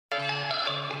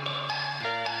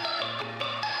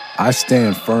I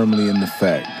stand firmly in the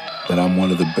fact that I'm one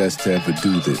of the best to ever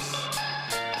do this.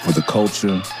 For the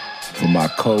culture, for my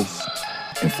coast,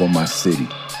 and for my city.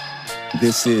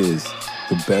 This is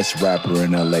the Best Rapper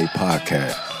in LA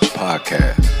podcast.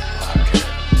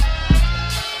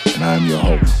 And I'm your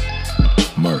host,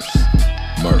 Murs.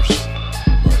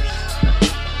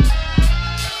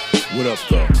 What up,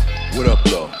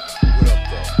 though?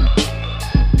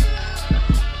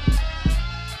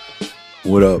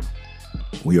 What up?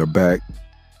 We are back.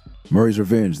 Murray's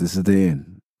Revenge. This is the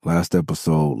end. Last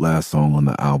episode, last song on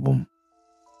the album.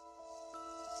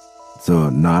 It's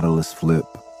a Nautilus flip.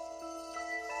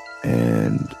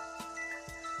 And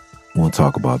we'll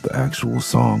talk about the actual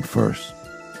song first.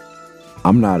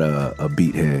 I'm not a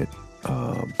beathead,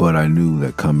 but I knew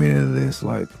that coming into this,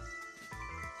 like,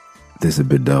 this had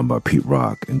been done by Pete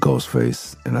Rock and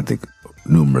Ghostface, and I think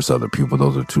numerous other people.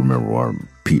 Those are two memorable artists.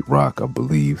 Pete Rock, I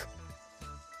believe,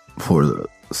 for the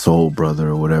Soul Brother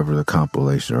or whatever the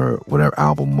compilation or whatever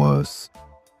album was,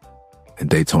 and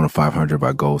Daytona 500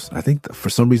 by Ghost. I think for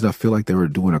some reason I feel like they were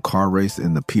doing a car race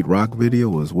in the Pete Rock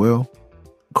video as well.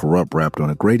 Corrupt rapped on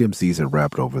it. Great MCs had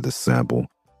rapped over this sample.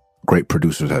 Great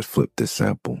producers had flipped this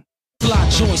sample. Block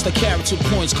joints, the character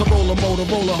points, Corolla,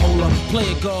 Motorola, Hola,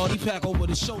 playing guard, he pack over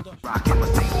the shoulder.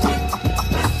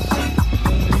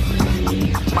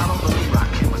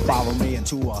 Follow me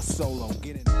into a solo,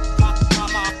 get in.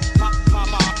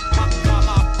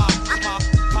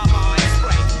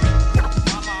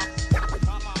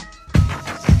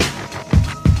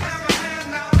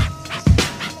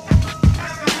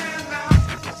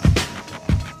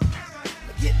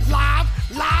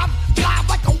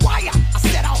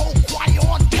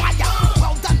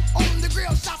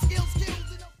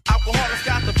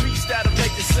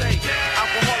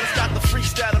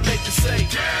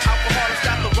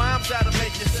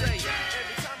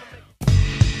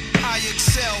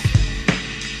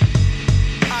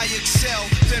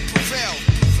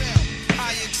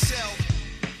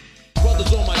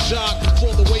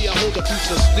 For the way I hold a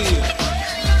piece of steel.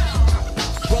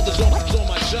 Brothers on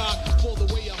my job for the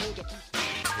way I hold a piece of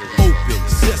steel. Open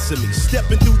sesame,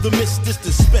 stepping through the mist, this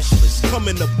the specialist. Come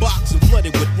in the box and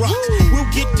flooded with rocks. Woo! We'll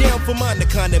get down for mine, the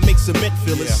kind that makes cement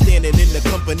fillers. Standing in the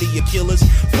company of killers.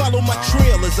 Follow my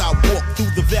trail as I walk through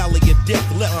the valley of death.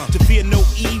 Left to fear no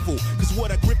evil, cause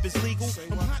what I grip is legal.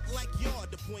 I'm hot like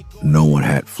yard, the point goes. No one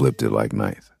had flipped it like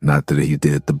Ninth. Not that he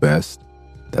did it the best.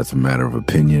 That's a matter of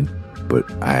opinion. But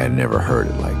I had never heard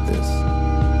it like this.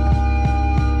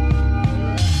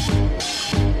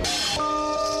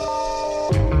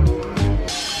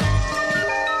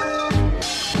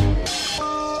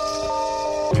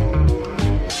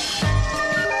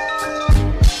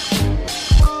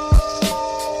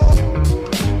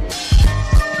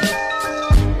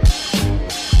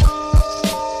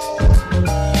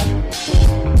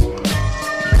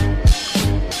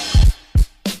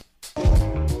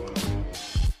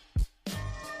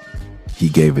 He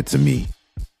gave it to me,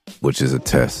 which is a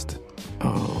test.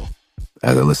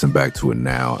 As I listen back to it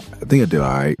now, I think I did all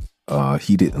right.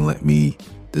 He didn't let me.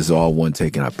 This is all one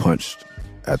take, and I punched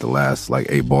at the last like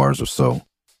 8 bars or so.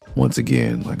 Once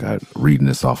again, like I'm reading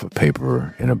this off of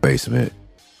paper in a basement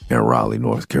in Raleigh,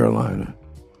 North Carolina,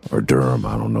 or Durham.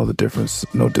 I don't know the difference.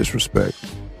 No disrespect.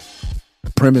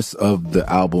 The premise of the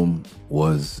album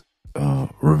was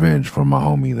revenge for my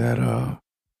homie that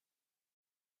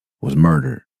was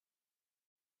murdered.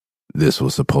 This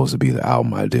was supposed to be the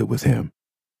album I did with him.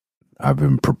 I've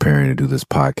been preparing to do this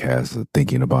podcast,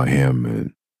 thinking about him,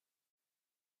 and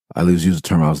I always use the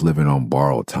term I was living on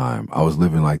borrowed time. I was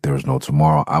living like there was no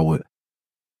tomorrow.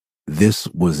 This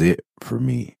was it for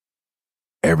me.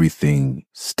 Everything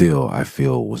still, I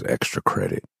feel, was extra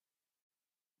credit.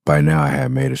 By now, I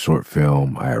had made a short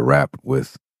film. I had rapped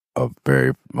with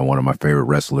one of my favorite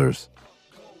wrestlers.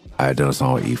 I had done a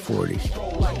song with E40.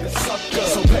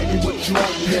 So pay me what you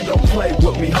owe me and don't play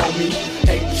with me, homie.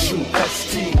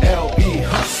 H-U-S-T-L-E,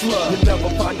 hustler. You never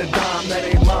find a dime that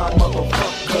ain't mine,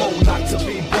 motherfucker. Not to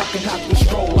be broken, have to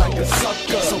stroll like a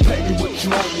sucker. So pay me what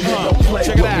you owe me and don't play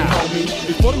with me, homie.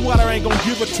 If 40 Water ain't gonna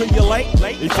give it to you late.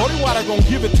 If 40 Water gonna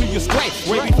give it to you straight.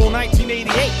 Way before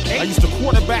 1988, I used to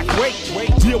quarterback wait,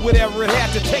 deal whatever it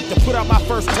had to take to put out my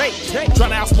first tape.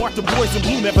 Trying to outsmart the boys in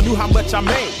blue, never knew how much I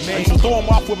made. I used to throw them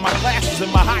off with my glasses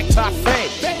and my high top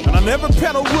fade. And I never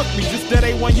pedal rook me, just that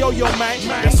A1 yo-yo, man.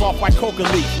 That's off like coca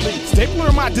leaf. Stapler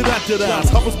in my da-da-da-das,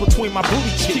 hovers between my booty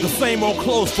cheeks. The same old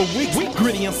clothes for weeks,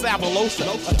 gritty and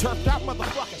Savalosa. A turfed out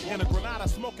motherfucker and a Granada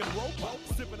smoking rope,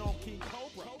 sipping on King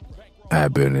Cobra. I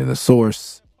had been in The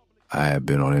Source. I had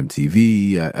been on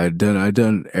MTV. I'd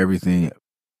done everything.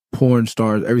 Porn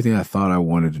stars, everything I thought I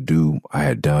wanted to do, I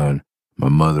had done. My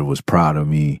mother was proud of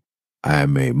me. I had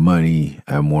made money.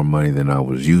 I had more money than I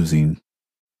was using.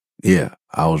 Yeah,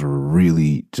 I was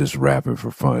really just rapping for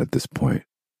fun at this point.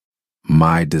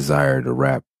 My desire to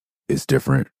rap is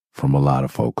different from a lot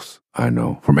of folks I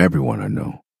know, from everyone I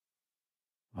know.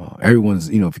 Everyone's,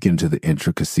 if you get into the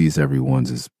intricacies,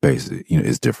 everyone's is basic,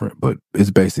 it's different, but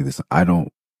it's basically this. I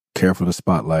don't care for the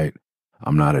spotlight.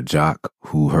 I'm not a jock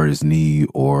who hurt his knee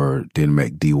or didn't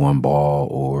make D1 ball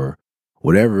or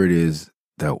whatever it is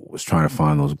that was trying to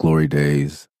find those glory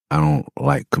days. I don't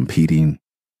like competing.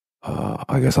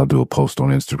 I guess I'll do a post on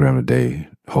Instagram today,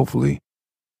 hopefully,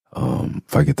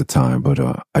 if I get the time. But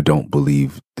I don't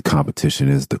believe the competition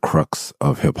is the crux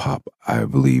of hip hop. I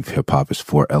believe hip hop is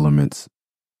 4 elements,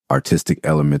 artistic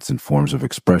elements and forms of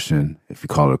expression. If you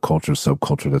call it a culture,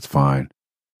 subculture, that's fine.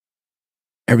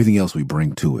 Everything else we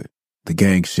bring to it. The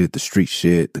gang shit, the street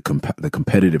shit, the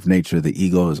competitive nature, the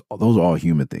egos, those are all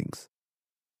human things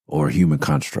or human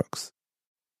constructs.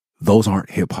 Those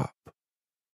aren't hip hop.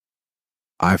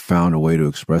 I found a way to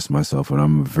express myself, and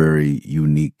I'm a very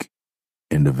unique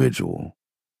individual.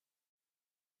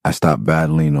 I stopped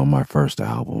battling on my first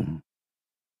album.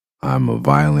 I'm a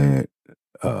violent,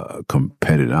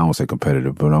 competitive, I don't say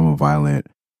competitive, but I'm a violent,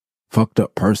 fucked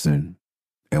up person.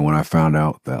 And when I found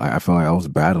out that I felt like I was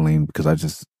battling because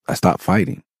I stopped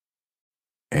fighting.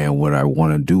 And what I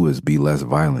want to do is be less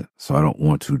violent. So I don't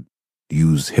want to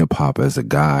use hip hop as a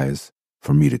guise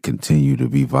for me to continue to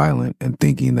be violent and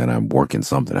thinking that I'm working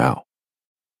something out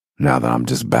now that I'm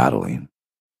just battling.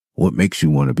 What makes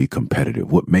you want to be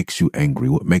competitive? What makes you angry?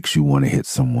 What makes you want to hit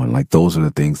someone? Like, those are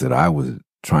the things that I was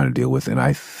trying to deal with. And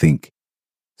I think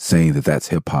saying that that's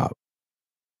hip hop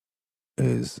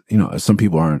is, some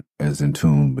people aren't as in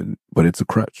tune, but it's a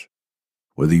crutch.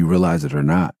 Whether you realize it or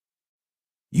not,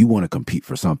 you want to compete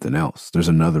for something else. There's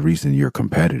another reason you're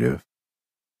competitive.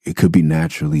 It could be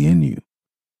naturally in you.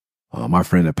 My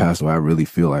friend that passed away, I really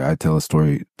feel like I tell a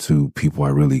story to people I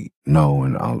really know,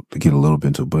 and I'll get a little bit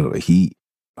into it, but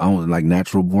I don't like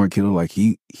natural born killer. Like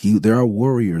there are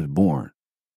warriors born.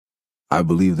 I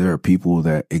believe there are people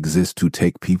that exist to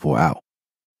take people out.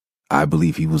 I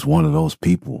believe he was one of those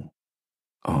people.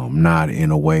 Not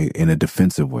in a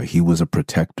defensive way. He was a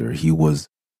protector.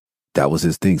 That was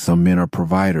his thing. Some men are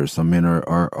providers. Some men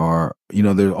are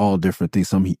they're all different things.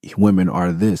 Some women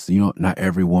are this. Not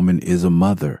every woman is a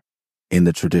mother in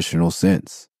the traditional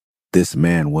sense. This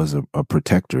man was a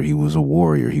protector. He was a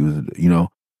warrior. He was,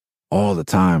 all the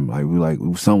time. Like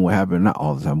something would happen, not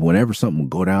all the time. Whenever something would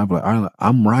go down, I'd be like,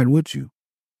 I'm riding with you.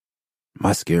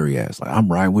 My scary ass. Like,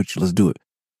 I'm riding with you. Let's do it.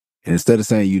 And instead of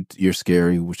saying you're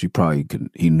scary, which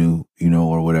he knew,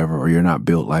 or whatever, or you're not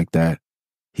built like that,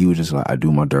 he was just like, I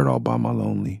do my dirt all by my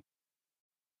lonely.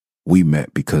 We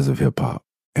met because of hip hop,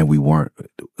 and we weren't.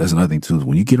 That's another thing too, is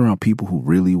when you get around people who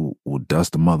really will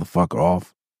dust a motherfucker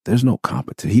off, there's no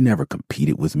competition. He never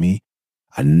competed with me.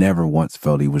 I never once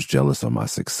felt he was jealous of my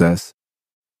success.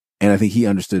 And I think he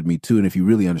understood me too. And if you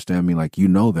really understand me, like,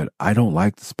 that I don't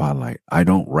like the spotlight. I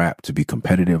don't rap to be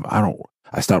competitive.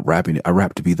 I stopped rapping. I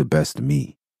rap to be the best of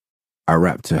me. I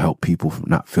rap to help people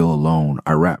not feel alone.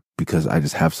 I rap because I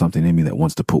just have something in me that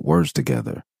wants to put words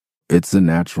together. It's a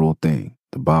natural thing.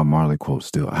 The Bob Marley quote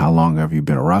still, how long have you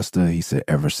been a Rasta? He said,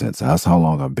 ever since. That's how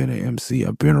long I've been an MC.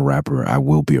 I've been a rapper. I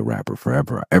will be a rapper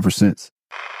forever. Ever since.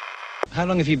 How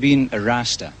long have you been a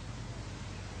Rasta?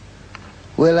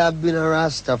 Well, I've been a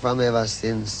Rasta from ever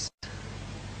since.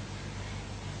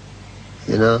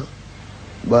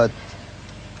 But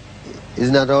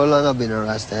it's not how long I've been a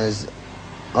Rasta, it's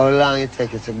how long it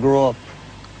takes to grow up.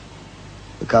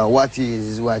 Because what he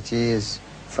is what he is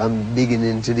from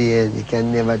beginning to the end. You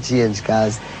can never change,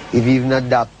 because if you even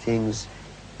adapt things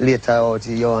later out,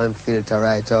 you and filter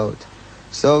right out.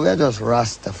 So we're just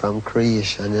Rasta from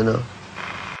creation,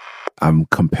 I'm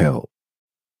compelled.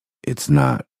 It's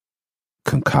not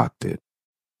concocted.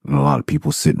 And a lot of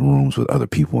people sit in rooms with other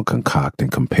people and concoct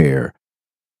and compare,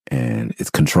 and it's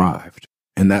contrived.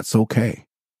 And that's okay.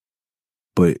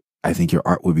 But I think your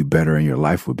art would be better and your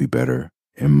life would be better,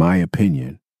 in my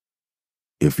opinion,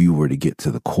 if you were to get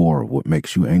to the core of what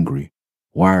makes you angry.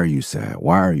 Why are you sad?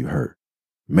 Why are you hurt?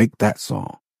 Make that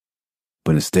song.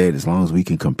 But instead, as long as we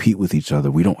can compete with each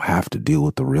other, we don't have to deal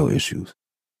with the real issues.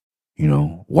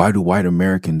 Why do white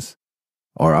Americans,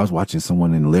 or I was watching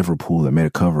someone in Liverpool that made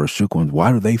a cover of Shook Ones.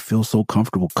 Why do they feel so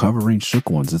comfortable covering Shook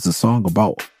Ones? It's a song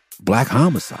about black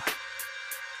homicide.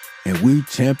 And we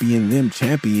champion them,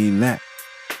 championing that.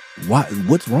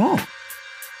 What's wrong?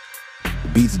 The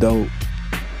beat's dope.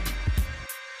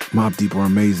 Mobb Deep are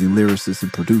amazing lyricists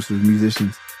and producers,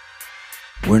 musicians.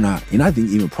 We're not, and I think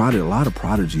even a lot of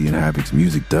Prodigy and Havoc's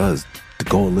music does to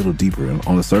go a little deeper. And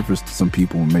on the surface, to some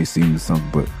people it may seem to something,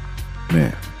 but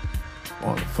man,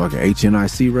 on the fucking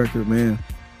HNIC record, man,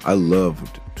 I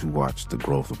loved to watch the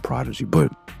growth of Prodigy.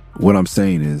 But what I'm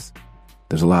saying is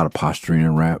there's a lot of posturing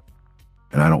in rap,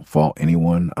 and I don't fault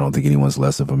anyone. I don't think anyone's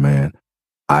less of a man.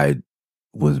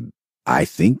 I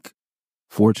think,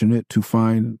 fortunate to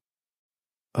find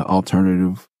an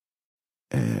alternative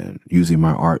and using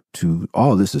my art to,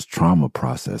 all this is trauma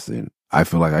processing. I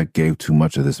feel like I gave too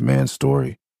much of this man's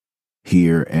story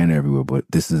here and everywhere, but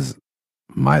this is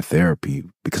my therapy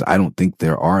because I don't think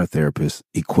there are therapists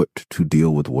equipped to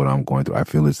deal with what I'm going through. I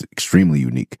feel it's extremely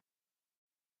unique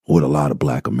what a lot of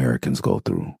Black Americans go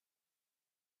through.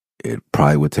 It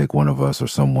probably would take one of us or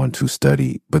someone to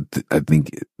study, but I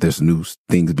think there's new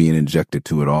things being injected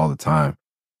to it all the time.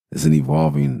 It's an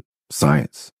evolving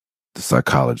science, the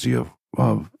psychology of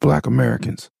Black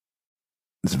Americans.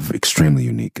 It's extremely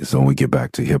unique. So when we get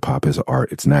back to hip hop as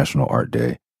art, it's National Art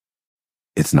Day.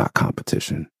 It's not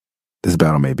competition. This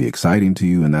battle may be exciting to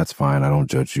you, and that's fine. I don't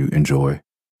judge you. Enjoy.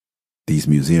 These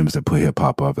museums that put hip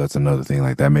hop up, that's another thing.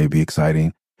 Like, that may be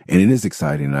exciting. And it is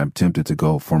exciting, and I'm tempted to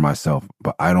go for myself,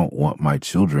 but I don't want my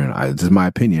children, this is my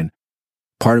opinion.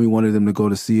 Part of me wanted them to go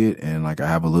to see it, and like I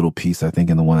have a little piece, I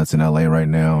think, in the one that's in LA right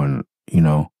now, and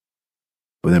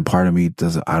but then part of me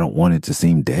I don't want it to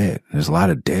seem dead. There's a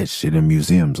lot of dead shit in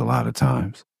museums a lot of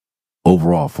times.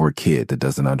 Overall, for a kid that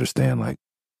doesn't understand, like,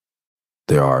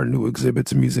 there are new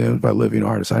exhibits in museums by living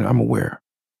artists, I'm aware.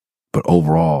 But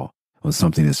overall, when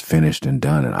something is finished and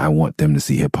done, and I want them to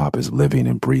see hip hop as living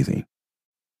and breathing,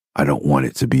 I don't want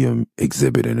it to be an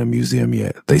exhibit in a museum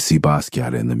yet. They see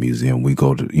Basquiat in the museum. We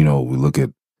go to, we look at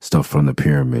stuff from the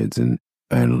pyramids and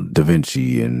Da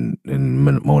Vinci and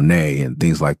Monet and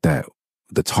things like that.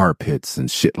 The tar pits and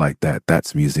shit like that.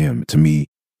 That's museum. To me,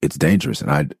 it's dangerous.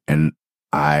 And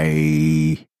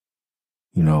I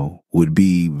would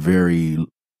be very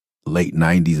late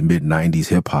 90s, mid 90s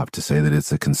hip hop to say that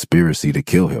it's a conspiracy to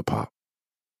kill hip hop.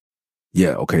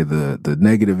 Yeah, okay, the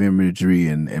negative imagery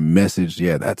and message,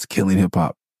 yeah, that's killing hip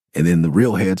hop. And then the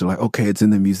real heads are like, okay, it's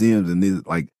in the museums, and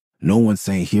like, no one's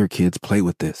saying, here, kids, play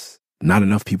with this. Not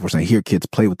enough people are saying, here, kids,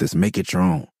 play with this, make it your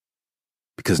own.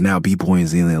 Because now B-boying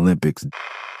is in the Olympics.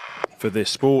 For this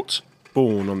sport,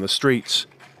 born on the streets,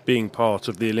 being part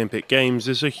of the Olympic Games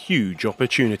is a huge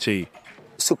opportunity.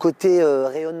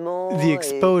 The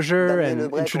exposure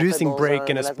and introducing break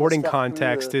in a sporting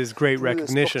context is great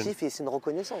recognition.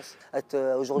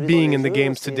 Being in the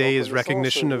games today is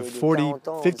recognition of 40,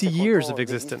 50 years of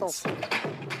existence.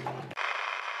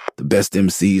 The best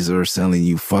MCs are selling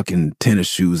you fucking tennis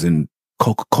shoes and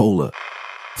Coca-Cola.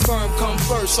 Firm come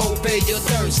first, obey your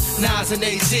thirst. Nas and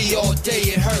AZ all day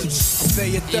it hurts. Obey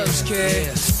your thirst, kid.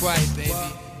 Yeah, Sprite, baby.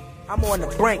 I'm on the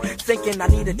brink, thinking I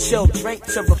need a chill drink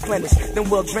to replenish. Then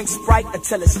we'll drink Sprite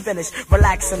until it's finished.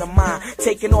 Relaxing the mind,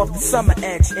 taking off the summer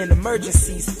edge. In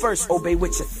emergencies, first obey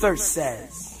what your thirst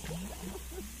says.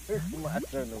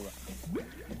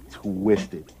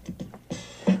 Twisted.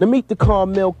 Now meet the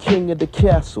Carmel king of the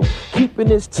castle, keeping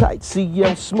his tight,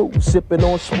 CL smooth, sipping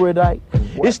on Spritite.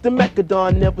 It's the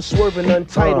Mechadon, never swerving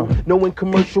untitled, knowing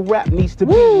commercial rap needs to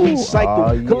be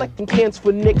recycled. Collecting cans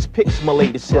for Nick's picks, my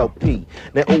latest LP.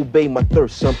 Now obey my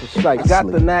thirst, some precisely. I got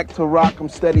the knack to rock, I'm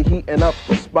steady heating up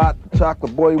the spot. The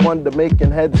chocolate boy wonder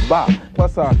making heads bop.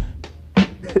 Plus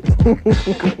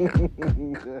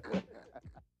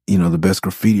the best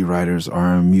graffiti writers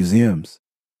are in museums.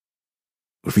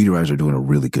 Graffiti writers are doing a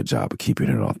really good job of keeping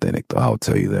it authentic, though, I'll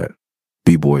tell you that.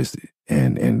 B-boys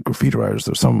and graffiti writers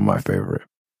are some of my favorite.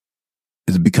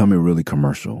 It's becoming really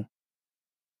commercial.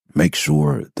 Make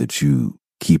sure that you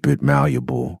keep it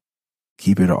malleable,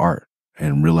 keep it art,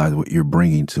 and realize what you're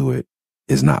bringing to it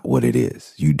is not what it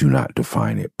is. You do not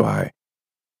define it by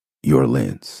your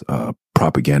lens.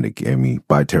 Propaganda gave me,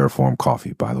 buy Terraform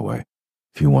coffee, by the way.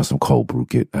 If you want some cold brew,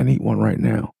 I need one right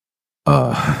now.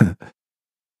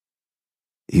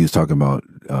 He was talking about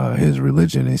his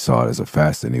religion. He saw it as a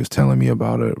facet, and he was telling me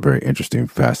about a very interesting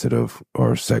facet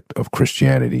or sect of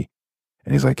Christianity.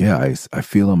 And he's like, yeah, I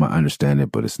feel him, I understand it,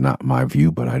 but it's not my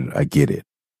view, but I get it.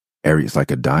 It's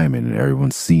like a diamond, and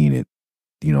everyone's seeing it.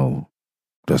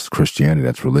 That's Christianity,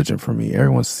 that's religion for me.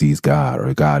 Everyone sees God,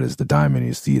 or God is the diamond, and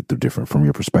you see it through different, from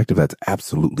your perspective. That's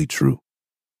absolutely true.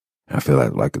 And I feel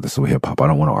like this is hip-hop. I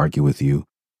don't want to argue with you.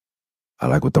 I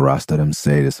like what the Rasta them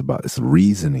say. It's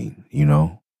reasoning,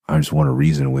 I just want to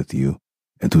reason with you.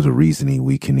 And through the reasoning,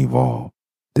 we can evolve.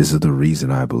 This is the reason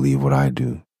I believe what I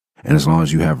do. And as long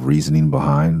as you have reasoning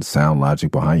behind, sound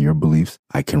logic behind your beliefs,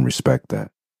 I can respect that.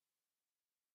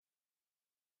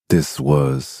 This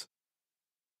was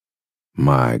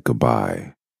my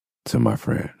goodbye to my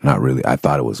friend. Not really. I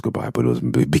thought it was goodbye, but it was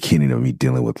the beginning of me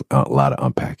dealing with a lot of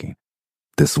unpacking.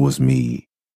 This was me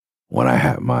when I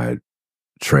had my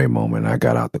Trey moment. I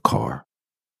got out the car,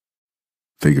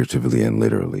 figuratively and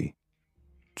literally,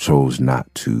 chose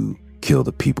not to kill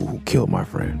the people who killed my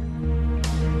friend.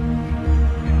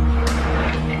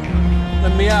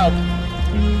 Let me out.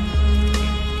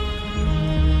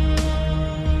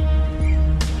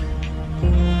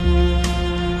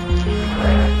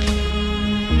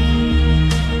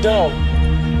 Don't.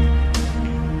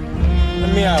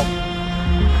 Let me out.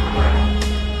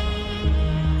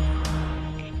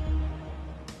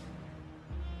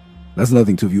 That's another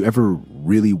thing, too. If you ever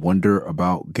really wonder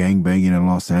about gangbanging in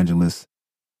Los Angeles,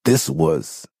 this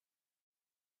was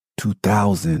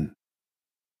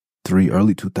 2003,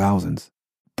 early 2000s,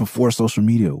 before social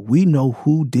media. We know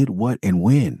who did what and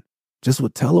when, just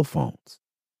with telephones.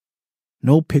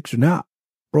 No picture. Now,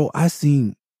 bro, I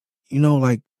seen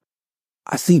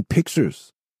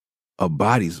pictures of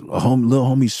bodies. Little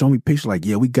homies show me pictures like,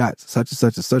 yeah, we got such and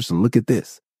such and such, so look at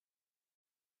this.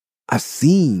 I've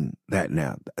seen that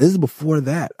now. This is before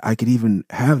that I could even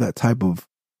have that type of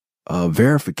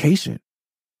verification.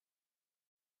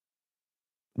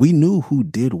 We knew who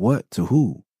did what to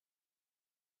who.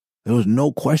 There was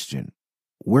no question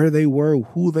where they were,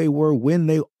 who they were, when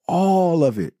they, all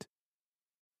of it.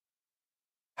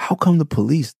 How come the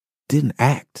police didn't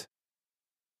act?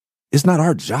 It's not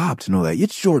our job to know that.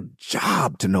 It's your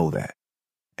job to know that.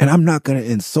 And I'm not going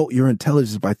to insult your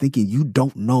intelligence by thinking you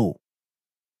don't know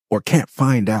or can't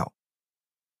find out.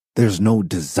 There's no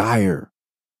desire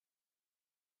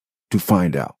to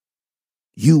find out.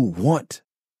 You want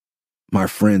my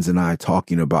friends and I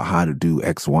talking about how to do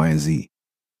X, Y, and Z.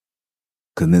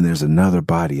 Because then there's another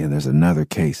body and there's another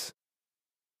case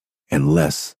and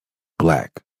less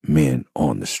black men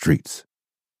on the streets.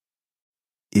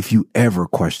 If you ever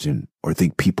question or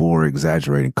think people are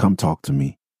exaggerating, come talk to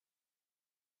me.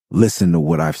 Listen to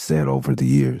what I've said over the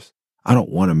years. I don't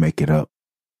want to make it up.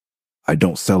 I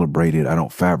don't celebrate it. I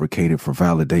don't fabricate it for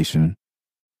validation.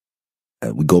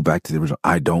 We go back to the original.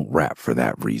 I don't rap for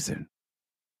that reason.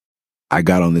 I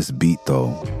got on this beat,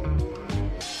 though.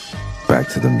 Back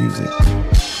to the music.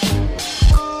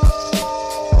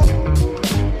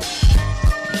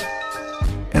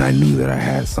 And I knew that I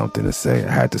had something to say.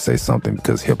 I had to say something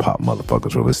because hip-hop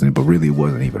motherfuckers were listening, but really it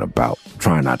wasn't even about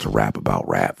trying not to rap about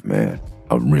rap, man.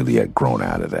 I'm really had grown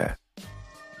out of that.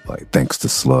 Like, thanks to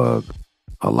Slug,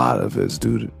 a lot of it's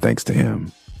due to, thanks to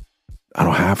him. I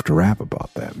don't have to rap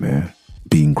about that, man.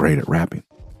 Being great at rapping.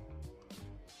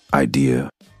 Idea,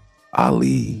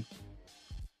 Ali,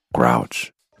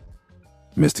 Grouch,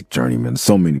 Mystic Journeyman.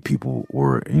 So many people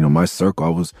were, my circle, I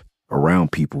was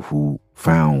around people who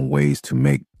found ways to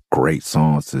make great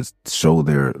songs to show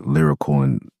their lyrical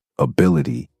and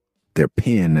ability, their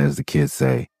pen, as the kids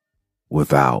say,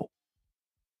 without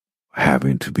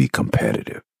having to be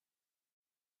competitive.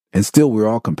 And still, we're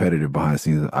all competitive behind the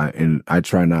scenes. I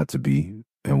try not to be,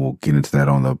 and we'll get into that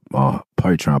on the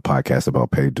Patreon podcast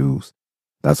about pay dues.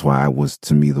 That's why I was,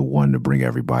 to me, the one to bring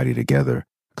everybody together,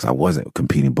 because I wasn't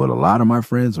competing. But a lot of my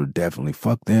friends were definitely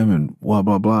fuck them and blah,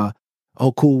 blah, blah.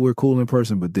 Oh, cool, we're cool in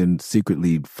person, but then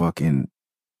secretly fucking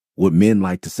what men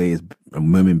like to say is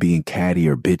women being catty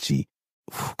or bitchy.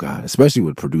 God, especially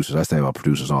with producers. I say about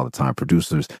producers all the time.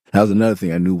 Producers, that was another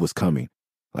thing I knew was coming.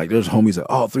 Like, there's homies that,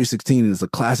 316 is a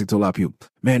classic to a lot of people.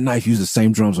 Man, Knife used the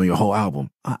same drums on your whole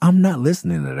album. I'm not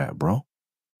listening to that, bro.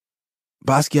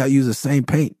 Basquiat used the same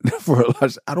paint for a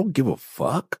lot. I don't give a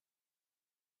fuck.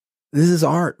 This is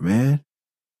art, man.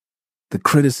 The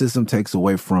criticism takes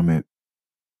away from it.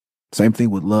 Same thing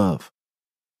with love.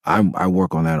 I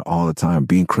work on that all the time.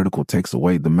 Being critical takes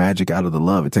away the magic out of the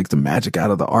love. It takes the magic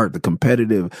out of the art, the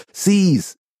competitive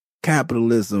sees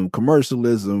capitalism,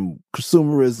 commercialism,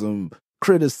 consumerism,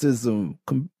 criticism,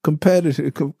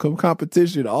 competitive,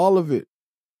 competition, all of it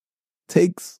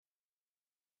takes,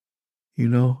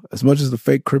 as much as the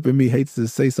fake Crip in me hates to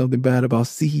say something bad about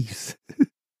C's,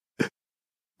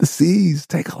 the C's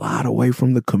take a lot away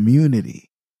from the community.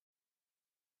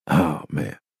 Oh,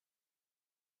 man.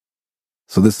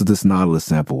 So this Nautilus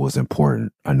sample was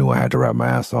important. I knew I had to rap my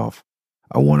ass off.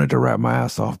 I wanted to rap my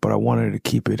ass off, but I wanted to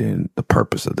keep it in the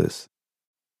purpose of this.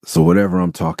 So whatever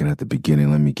I'm talking at the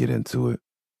beginning, let me get into it.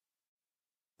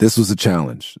 This was a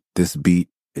challenge. This beat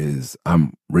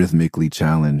I'm rhythmically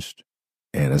challenged.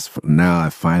 And now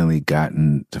I've finally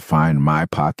gotten to find my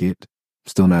pocket.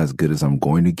 Still not as good as I'm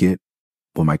going to get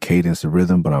with my cadence and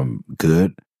rhythm, but I'm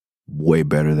good. Way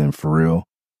better than For Real.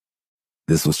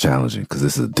 This was challenging because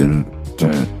this is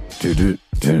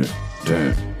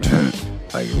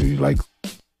like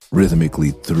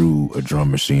rhythmically threw a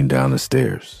drum machine down the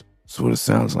stairs. That's what it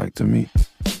sounds like to me.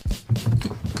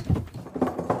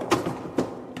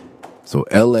 So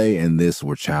LA and this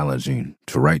were challenging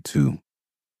to write to.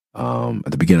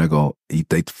 At the beginning I go, they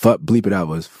bleep it out,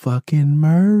 was fucking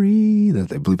Murray. That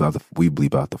they bleep out we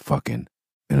bleep out the fucking.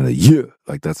 And yeah,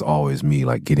 like that's always me,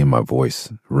 like getting my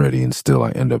voice ready, and still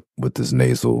I end up with this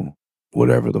nasal,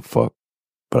 whatever the fuck.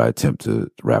 But I attempt to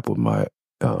rap with my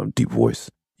deep voice.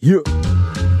 Yeah.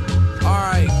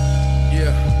 Alright,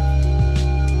 yeah.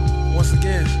 Once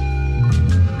again.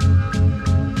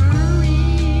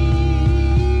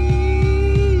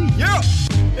 Yeah!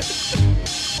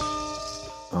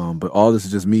 But all this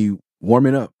is just me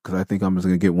warming up, because I think I'm just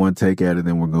going to get one take at it,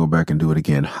 then we'll go back and do it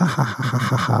again. Ha ha ha ha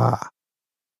ha ha.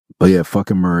 But yeah,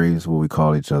 fucking Murray is what we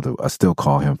call each other. I still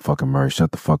call him fucking Murray.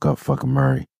 Shut the fuck up, fucking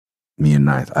Murray. Me and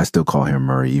Ninth, I still call him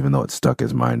Murray, even though it's stuck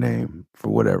as my name for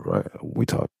whatever we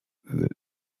talk.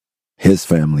 His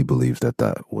family believes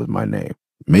that was my name.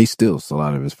 A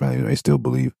lot of his family may still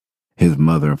believe. His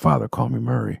mother and father call me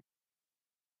Murray.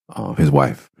 His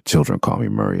wife, children call me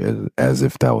Murray as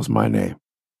if that was my name.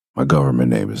 My government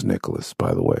name is Nicholas,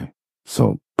 by the way.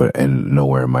 So, and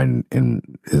nowhere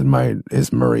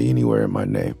is Murray anywhere in my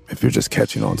name, if you're just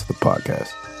catching on to the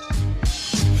podcast.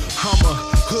 I'm a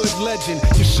hood legend,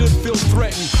 you should feel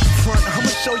threatened. Front, I'ma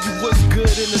show you what's good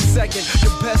in a second.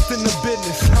 The best in the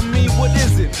business, I mean, what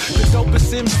is it? The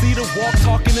dopest MC to walk,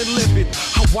 talking, and live it.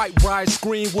 A white ride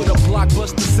screen with a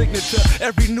blockbuster signature.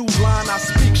 Every new line I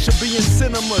speak should be in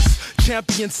cinemas.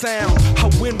 Champion sound, I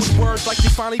win with words like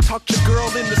you finally talked your girl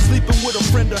into sleeping with a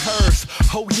friend of hers.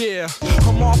 Oh yeah,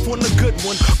 I'm off on a good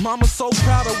one. Mama's so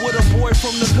proud of what a boy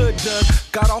from the hood does.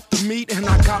 Got off the meat and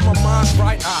I got my mind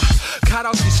right. I got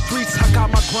out these streets, I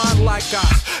got my grind like I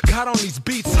got on these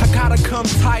beats. I gotta come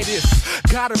tightest.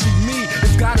 Gotta be me,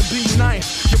 it's gotta be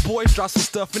nice. Your boys dropped some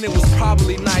stuff and it was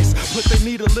probably nice, but they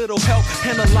need a little help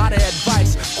and a lot of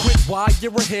advice. Quit while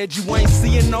you're ahead, you ain't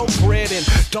seeing no bread. And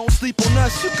don't sleep on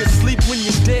us, you can sleep when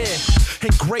you're dead.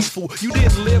 And grateful, you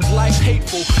didn't live life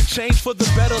hateful. Change for the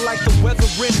better like the weather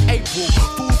in April.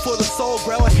 Food for the soul,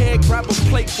 grab a head, grab a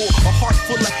plate full. A heart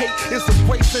full of hate is a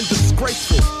waste and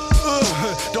disgraceful.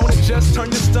 Don't it just turn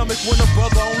your stomach when a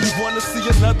brother only wanna see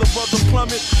another brother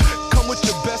plummet? Come with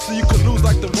your best so you can lose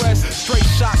like the rest. Straight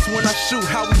shots when I shoot,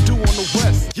 how we do on the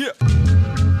west. Yeah.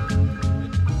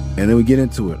 And then we get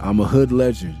into it. I'm a hood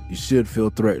legend. You should feel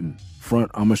threatened.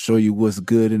 Front, I'm gonna show you what's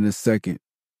good in a second.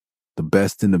 The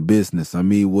best in the business. I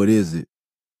mean, what is it?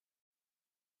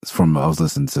 It's from, I was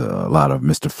listening to a lot of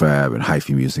Mr. Fab and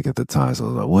hyphy music at the time. So I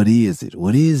was like, what is it?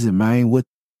 What is it, man? What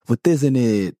isn't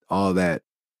it? All that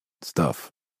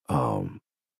stuff.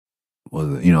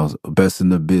 Was it, best in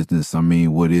the business. I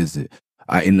mean, what is it?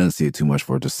 I enunciate too much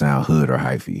for it to sound hood or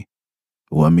hyphy.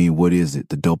 Well, I mean, what is it?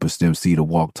 The dopest MC to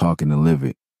walk, talk, and to live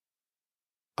it.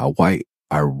 I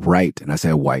write, and I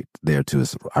said white there too.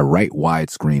 I write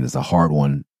widescreen. It's a hard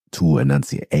one to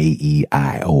enunciate.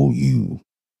 A-E-I-O-U.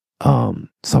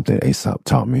 Something Aesop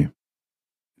taught me. And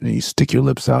then you stick your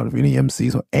lips out. If any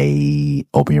MCs, so A,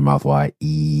 open your mouth wide.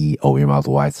 E, open your mouth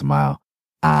wide, smile.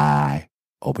 I,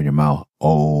 open your mouth.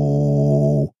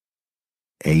 O,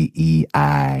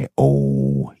 A-E-I-O-U,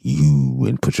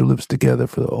 and put your lips together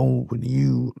for the O and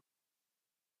U.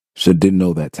 Didn't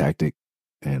know that tactic.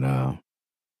 And,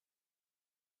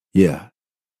 yeah,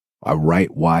 I write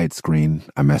widescreen.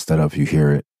 I messed that up. You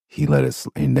hear it. He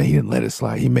didn't let it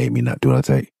slide. He made me not do it. I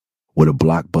take with a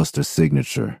blockbuster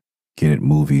signature. Get it?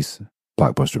 Movies,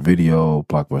 blockbuster video,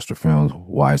 blockbuster films,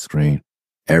 widescreen.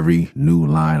 Every new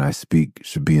line I speak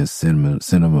should be in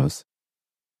cinemas.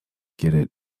 Get it?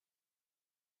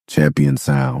 Champion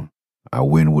sound. I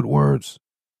win with words.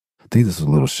 I think this is a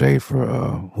little shade for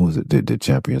who is it? Did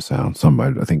champion sound?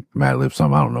 Somebody, I think Madlib,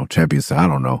 something. I don't know. Champion sound. I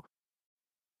don't know.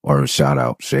 Or a shout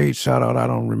out, shade shout out. I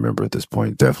don't remember at this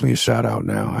point. Definitely a shout out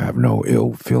now. I have no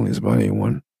ill feelings about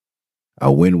anyone. I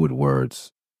win with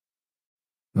words.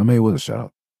 I mean, it was a shout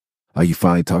out. Like you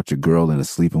finally talked your girl into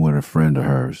sleeping with a friend of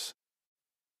hers.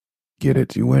 Get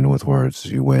it? You win with words.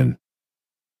 You win.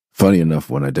 Funny enough,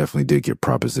 when I definitely did get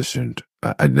propositioned,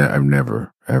 I've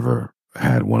never ever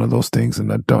had one of those things, and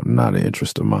not an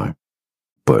interest of mine.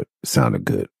 But it sounded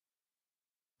good.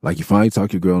 Like you finally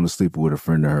talk your girl into sleeping with a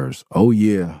friend of hers. Oh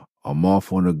yeah, I'm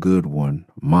off on a good one.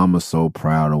 Mama's so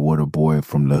proud of what a boy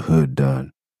from the hood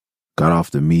done. Got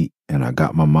off the meat and I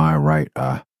got my mind right.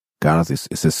 I got off this,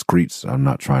 it says streets. I'm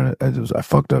not trying to, I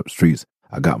fucked up streets.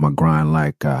 I got my grind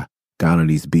like I got on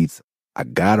these beats. I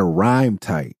got a rhyme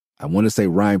tight. I want to say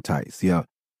rhyme tight. See how,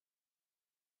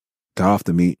 got off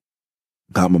the meat,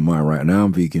 got my mind right. Now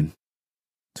I'm vegan.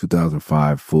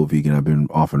 2005, full vegan. I've been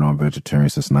off and on vegetarian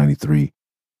since 93.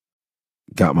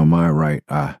 Got my mind right.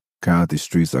 I got out these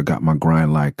streets. I got my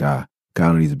grind like I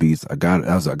got on these beats. I got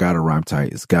to rhyme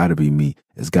tight. It's got to be me.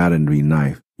 It's got to be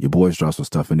knife. Your boys dropped some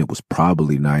stuff and it was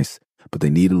probably nice, but they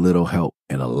need a little help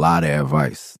and a lot of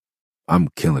advice. I'm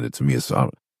killing it to me. It's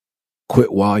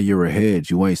quit while you're ahead.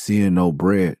 You ain't seeing no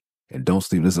bread. And don't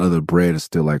sleep. This other bread is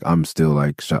still like, I'm still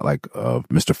like shot like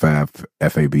Mr. Fab,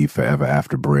 FAB, Forever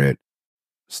After Bread.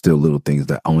 Still little things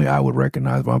that only I would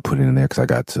recognize when I'm putting in there because I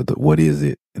got to the what is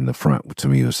it in the front to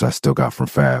me, which I still got from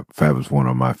Fab. Fab is one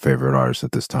of my favorite artists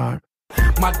at this time.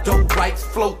 My dough rights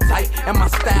flow tight and my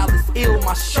style is ill.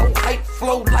 My show height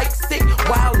flow like sick,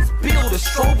 wild as Bill. The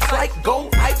strobes like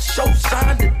gold height, show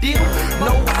shine the deal.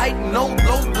 No height, no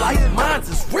low light, mine's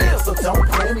is real. So don't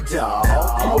play me, dog. You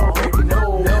already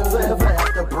know. Forever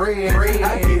after bread,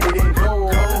 I get it in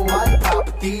gold. My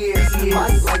pop this,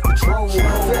 might like the drone.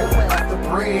 Forever after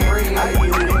bread, I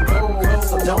get it in gold.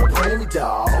 So don't play me,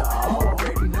 dog. You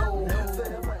already know.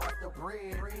 Forever after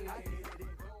bread, I get it in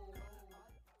gold.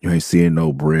 You ain't seeing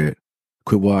no bread.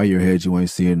 Quit while you're ahead, you ain't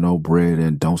seeing no bread.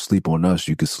 And don't sleep on us,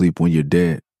 you can sleep when you're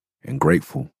dead. And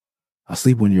grateful. I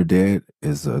Sleep When You're Dead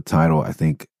is a title, I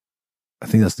think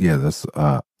that's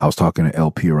I was talking to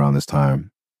LP around this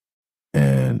time.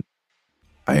 And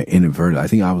I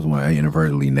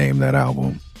inadvertently named that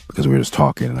album because we were just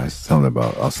talking and I said something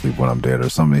about I'll sleep when I'm dead or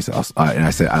something. And I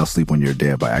said, I'll sleep when you're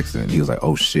dead by accident. And he was like,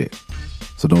 oh shit.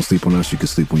 So don't sleep on us, you can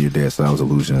sleep when you're dead. So that was an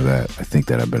allusion to that. I think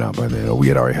that I'd been out by then, or we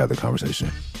had already had the conversation.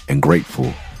 And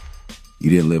grateful. You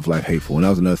didn't live life hateful. And that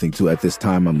was another thing too. At this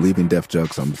time, I'm leaving Def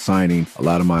Jux. I'm signing. A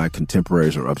lot of my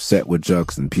contemporaries are upset with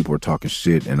Jux and people are talking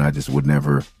shit. And I just would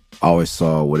never, always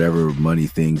saw whatever money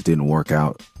things didn't work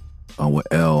out on with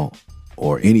L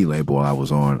or any label I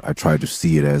was on. I tried to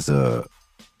see it as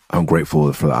I'm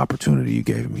grateful for the opportunity you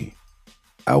gave me.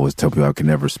 I always tell people I could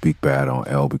never speak bad on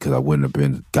L because I wouldn't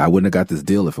have got this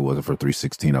deal if it wasn't for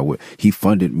 316. He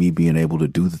funded me being able to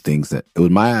do the things that, it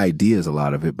was my ideas, a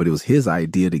lot of it, but it was his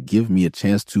idea to give me a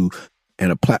chance to,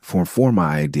 and a platform for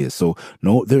my ideas. So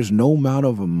no, there's no amount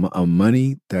of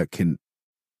money that can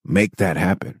make that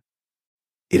happen.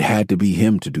 It had to be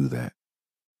him to do that.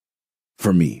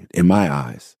 For me, in my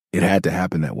eyes, it had to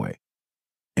happen that way.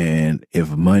 And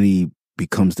if money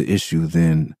becomes the issue,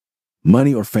 then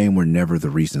money or fame were never the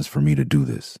reasons for me to do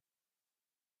this.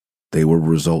 They were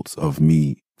results of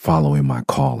me following my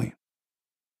calling,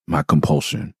 my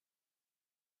compulsion,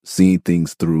 seeing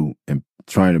things through and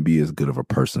trying to be as good of a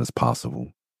person as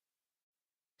possible.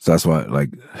 So that's why, like,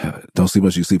 don't sleep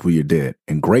much, you sleep when you're dead.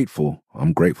 And grateful,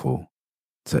 I'm grateful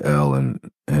to L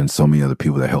and so many other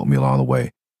people that helped me along the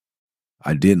way.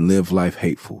 I didn't live life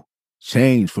hateful.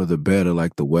 Change for the better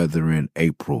like the weather in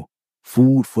April.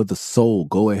 Food for the soul,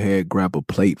 go ahead, grab a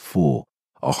plate full.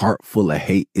 A heart full of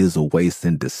hate is a waste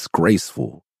and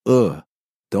disgraceful.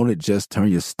 Don't it just turn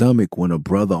your stomach when a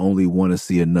brother only want to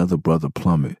see another brother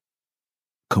plummet?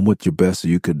 Come with your best or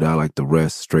you could die like the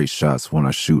rest. Straight shots when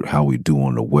I shoot how we do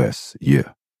on the West.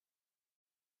 Yeah.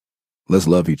 Let's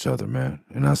love each other, man.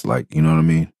 And that's like, you know what I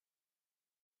mean?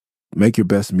 Make your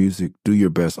best music, do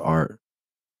your best art.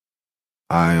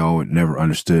 I always never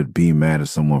understood being mad at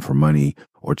someone for money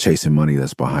or chasing money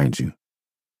that's behind you.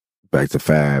 Back to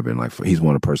Fab, and like he's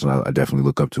one of the person I definitely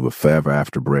look up to. But Forever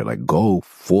After Bread, like go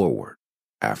forward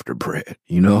after bread.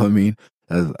 You know what I mean?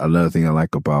 That's another thing I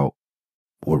like about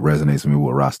what resonates with me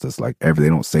with Rastas. Like they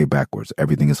don't say backwards.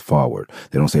 Everything is forward.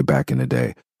 They don't say back in the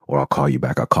day or I'll call you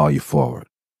back. I'll call you forward.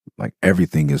 Like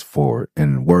everything is forward,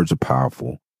 and words are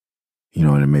powerful. You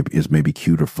know, and it's maybe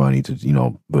cute or funny to, you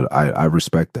know, but I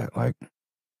respect that. Like,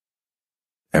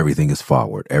 everything is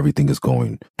forward. Everything is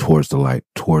going towards the light,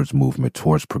 towards movement,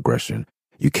 towards progression.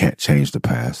 You can't change the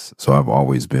past. So I've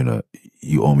always been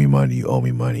you owe me money, you owe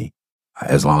me money.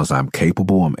 As long as I'm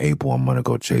capable, I'm able, I'm going to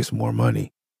go chase more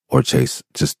money. Or chase.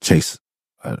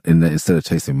 Instead of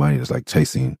chasing money, it's like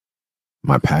chasing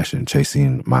my passion,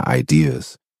 chasing my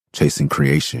ideas, chasing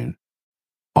creation.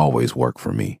 Always work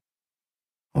for me.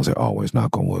 I'll say always,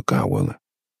 knock on wood, God willing.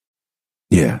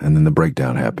 Yeah, and then the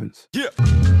breakdown happens. Yeah.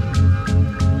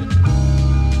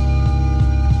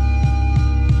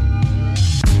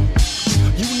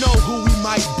 You know who we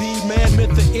might be, man,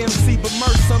 meant the MC, but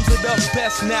Murs sums it up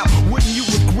best now. Wouldn't you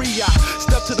agree? I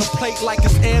step to the plate like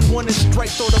it's and one and straight.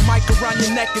 Throw the mic around your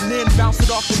neck and then bounce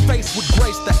it off your face with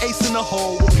grace. The ace in the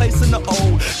hole, replacing the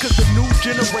old. Cause the new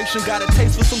generation got a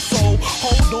taste for some soul.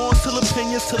 Hold on till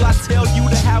opinions till I tell you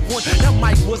to have one. That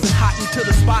mic wasn't hot until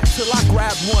the spot till I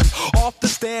grabbed one. Off the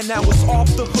stand, now it's off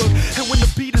the hook. And when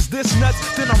the beat is this nuts,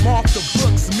 then I'm off the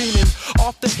books. Meaning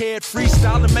off the head,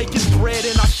 freestyle and making bread.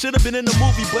 And I should have been in the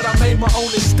movie, but I made my own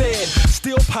instead.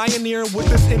 Still pioneering with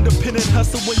this independent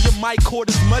hustle. When your mic cord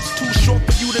is much too short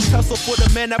for you to tussle. For the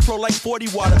man that flow like 40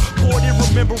 water. Poured in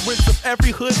remembrance of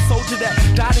every hood soldier that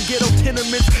died in ghetto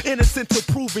tenements, innocent till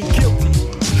proven guilty.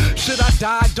 Should I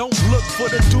die? Don't look for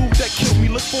the dude that killed me.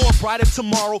 Look for a brighter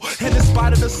tomorrow. And in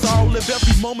spite of the sorrow, live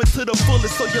every moment to the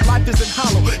fullest so your life isn't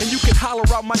hollow. And you can holler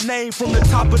out my name from the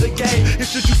top of the game. And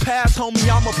should you pass, homie,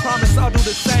 I'ma promise I'll do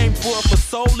the same. For if a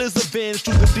soul is avenged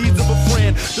through the deeds of a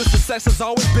friend, the success has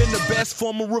always been the best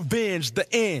form of revenge.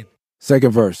 The end.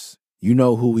 Second verse. You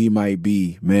know who he might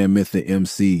be, man, myth, the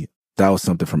MC. That was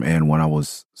something from And One. I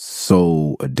was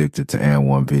so addicted to And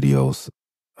One videos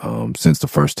since the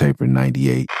first tape in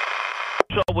 '98.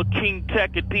 So with King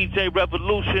Tech and DJ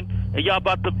Revolution, and y'all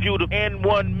about to view the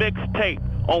N1 mixtape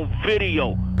on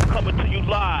video, coming to you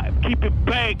live. Keep it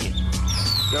banging.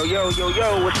 Yo,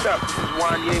 what's up? This is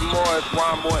Wanye Murs,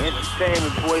 One More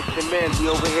Entertainment, Boys to Men. We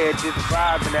over here just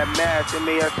vibing at Mass,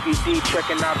 MASPD,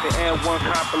 checking out the N1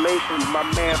 compilation. My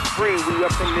man Free, we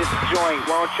up in this joint.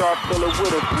 Why don't y'all fill it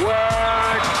with us?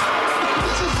 What?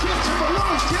 This is Skip to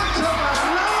Malone, Skip to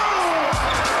Malone.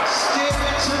 Skip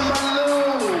to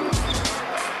Malone.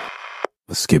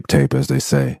 A skip tape, as they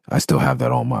say. I still have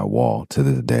that on my wall to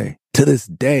this day. To this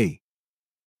day.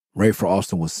 Ray for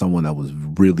Austin was someone that was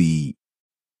really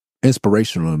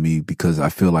inspirational to me because I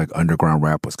feel like underground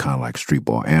rap was kind of like street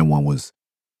ball. And One was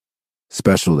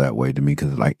special that way to me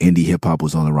because like indie hip hop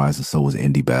was on the rise and so was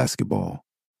indie basketball.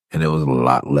 And it was a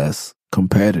lot less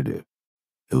competitive.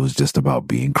 It was just about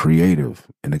being creative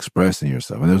and expressing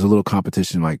yourself. And there was a little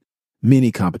competition, like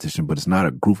mini competition, but it's not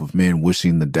a group of men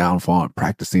wishing the downfall and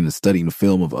practicing and studying the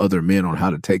film of other men on how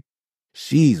to take.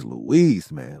 Jeez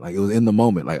Louise, man. Like it was in the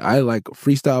moment. Like I like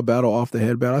freestyle battle, off the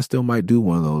head battle. I still might do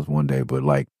one of those one day, but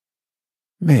like,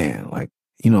 man, like,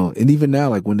 you know, and even now,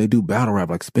 like when they do battle rap,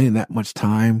 like spending that much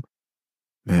time,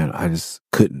 man, I just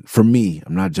couldn't. For me,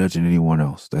 I'm not judging anyone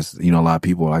else. That's, you know, a lot of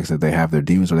people, like I said, they have their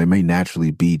demons or they may naturally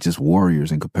be just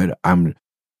warriors and competitive.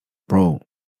 Bro,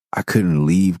 I couldn't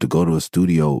leave to go to a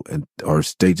studio or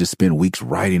stay, just spend weeks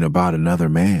writing about another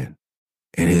man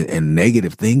and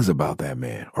negative things about that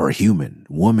man or a human,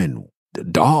 woman,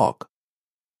 dog.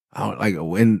 I don't, like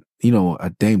when, you know,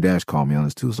 Dame Dash called me on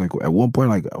this too. It's like at one point,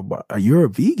 like, you're a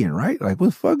vegan, right? Like, what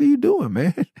the fuck are you doing,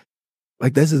 man?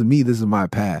 Like, this is me. This is my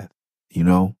path, you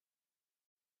know?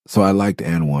 So I liked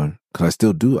And One because I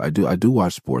still do. I do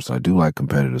watch sports. I do like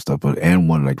competitive stuff, but And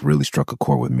One like really struck a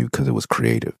chord with me because it was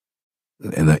creative.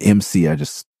 And the MC, I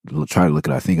just try to look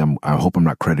at, I hope I'm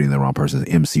not crediting the wrong person,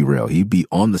 MC Rail. He'd be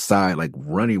on the side, like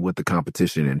running with the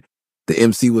competition. And the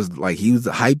MC was like, he was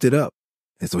hyped it up.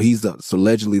 And so he's so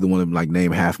allegedly the one that like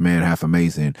named Half Man, Half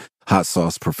Amazing, Hot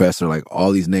Sauce Professor, like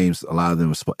all these names, a lot of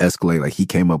them escalate. Like he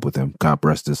came up with them, God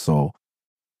rest his soul.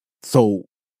 So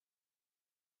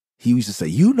he used to say,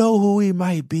 you know who he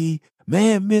might be,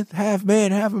 man, myth, half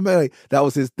man, half a man. Like, that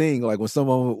was his thing. Like when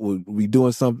someone would be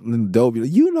doing something dope,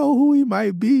 like, you know who he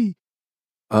might be.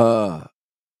 And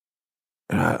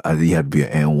he had to be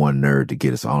an N1 nerd to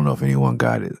get it. So I don't know if anyone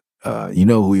got it. You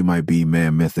know who he might be,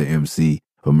 man, myth, the MC.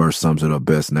 But Murs sums it up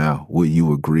best now. Would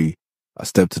you agree? I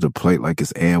step to the plate like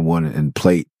it's And1 and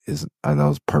plate is, that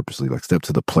was purposely, like step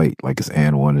to the plate like it's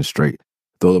And1 and straight.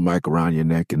 Throw the mic around your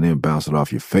neck and then bounce it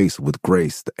off your face with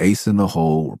grace. The ace in the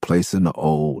hole, replacing the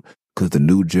old, because the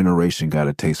new generation got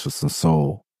a taste for some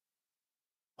soul.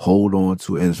 Hold on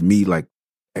to it. And it's me like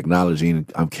acknowledging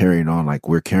I'm carrying on, like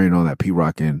we're carrying on that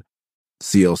P-Rock and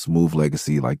CL Smooth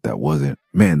legacy. Like that wasn't,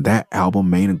 man, that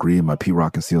album, Main Ingredient by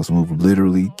P-Rock and CL Smooth,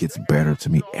 literally gets better to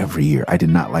me every year. I did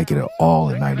not like it at all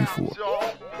in 94.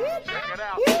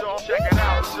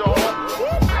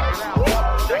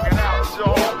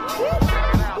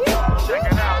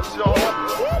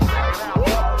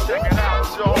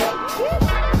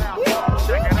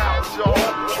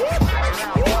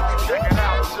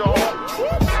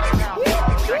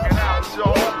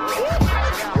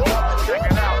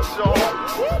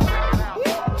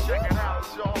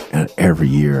 Every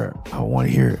year, I want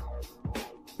to hear it.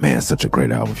 Man, such a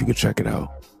great album if you could check it out.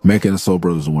 Mecca and the Soul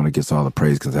Brothers is the one that gets all the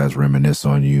praise because it has Reminisce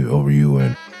on You, Over You,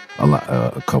 and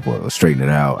a couple of Straighten It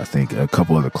Out, I think, and a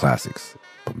couple other classics.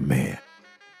 But man,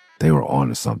 they were on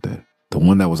to something. The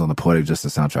one that was on the Poetic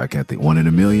Justice soundtrack, I can't think, One in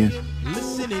a Million.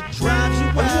 Listen, it drives you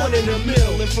wild. 1 in a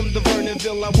million. Hailing from the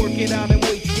Vernonville, I work it out and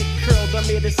wait to get curled. I'm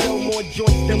here to sell more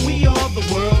joints than we are the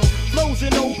world. Flows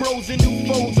and old bros and new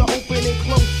foes are open and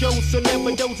close shows, so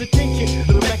never doze attention.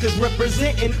 The Mecca's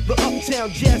representing the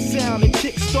uptown jazz sound and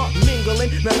chicks start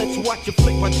mingling. Now let's watch a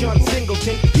flick by John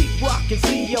Singleton. Pete Rock and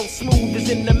CL Smooth is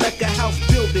in the Mecca house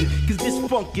building, cause this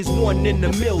funk is one in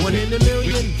a million. One in a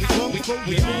million. Funk,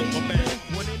 we on my back.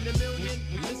 One in a million.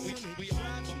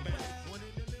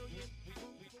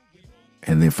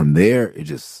 And then from there, it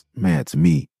just, man, to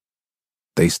me,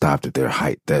 they stopped at their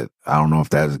height. That I don't know if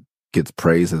that gets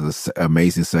praised as an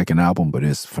amazing second album, but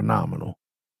it's phenomenal.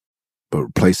 But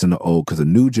replacing the old, because the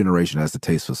new generation has the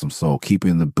taste for some soul,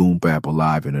 keeping the boom bap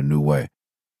alive in a new way.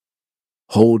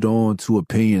 Hold on to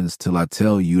opinions till I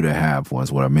tell you to have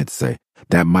one's what I meant to say.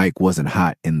 That mic wasn't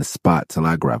hot in the spot till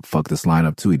I grabbed. Fuck this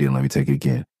lineup too. He didn't let me take it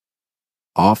again.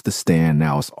 Off the stand,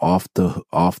 now it's off the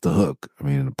hook. I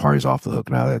mean, the party's off the hook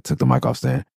now that I took the mic off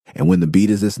stand. And when the beat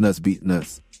is this nuts, beat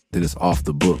nuts, then it's off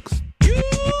the books. You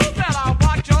better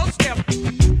watch your step.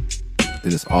 Then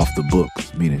it's off the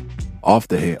books, meaning off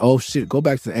the head. Oh shit, go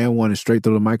back to the and one and straight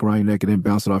throw the mic around your neck and then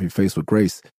bounce it off your face with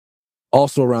grace.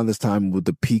 Also around this time with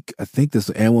the peak, I think this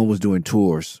and one was doing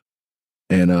tours.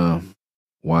 And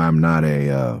why I'm not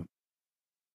a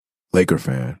Laker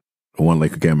fan. The one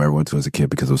Laker game I ever went to as a kid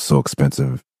because it was so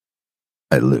expensive.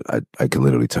 I could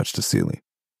literally touch the ceiling.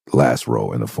 Last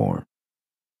row in the Forum.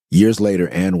 Years later,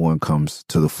 and one comes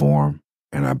to the Forum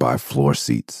and I buy floor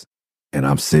seats and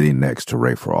I'm sitting next to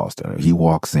Ray Frost. And he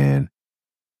walks in,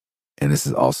 and this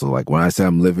is also like when I say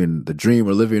I'm living the dream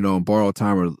or living on borrowed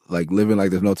time or like living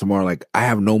like there's no tomorrow, like I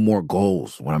have no more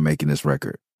goals when I'm making this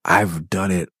record. I've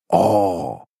done it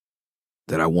all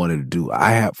that I wanted to do.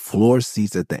 I had floor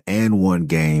seats at the and one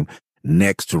game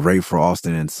next to Ray Frost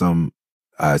and some,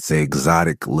 I'd say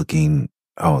exotic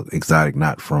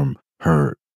not from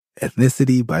her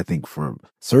ethnicity, but I think from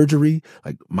surgery,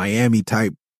 like Miami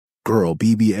type girl,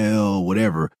 BBL,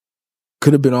 whatever.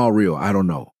 Could have been all real. I don't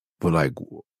know. But like,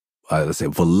 let's say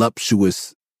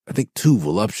voluptuous, I think two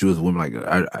voluptuous women, like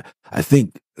I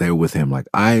think they were with him. Like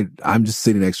I'm just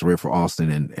sitting next to Ray Frost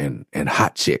and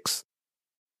hot chicks.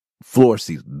 Floor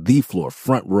seats, the floor,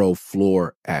 front row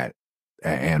floor at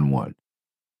and one.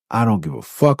 I don't give a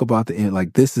fuck about the end.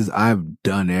 Like I've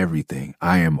done everything.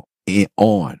 I am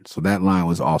on. So that line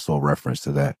was also a reference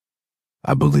to that,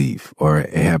 I believe, or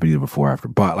it happened either before or after.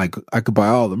 But like I could buy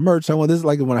all the merch I want. This is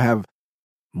like when I have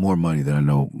more money than I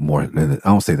know more. I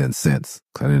don't say than sense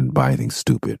because I didn't buy anything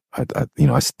stupid.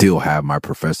 I still have my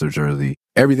Professor jersey.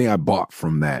 Everything I bought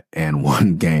from that and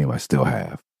one game, I still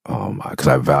have. Because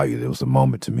I valued it. It was a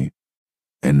moment to me.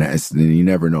 And you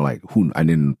never know, like, who, I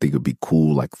didn't think it'd be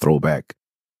cool, like, throwback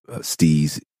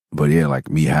steez. But yeah, like,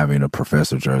 me having a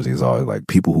Professor jersey is always like,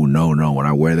 people who know, when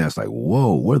I wear that, it's like,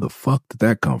 whoa, where the fuck did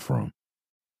that come from?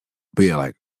 But yeah,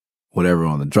 like, whatever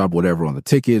on the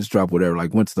tickets, drop whatever,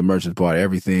 like, went to the merchants, bought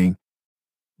everything.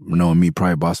 Knowing me,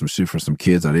 probably bought some shit for some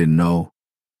kids I didn't know.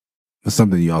 It's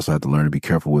something you also have to learn to be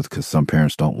careful with because some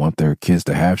parents don't want their kids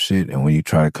to have shit. And when you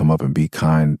try to come up and be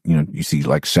kind, you see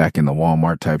like Shaq in the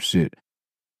Walmart type shit,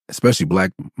 especially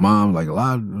black moms, like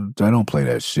I don't play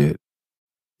that shit.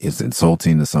 It's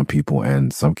insulting to some people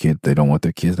and some kids, they don't want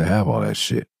their kids to have all that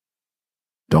shit.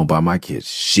 Don't buy my kids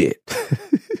shit.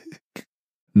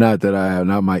 Not that I have,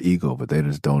 not my ego, but they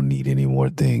just don't need any more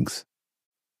things.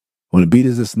 When the beat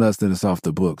is this nuts, then it's off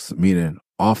the books, meaning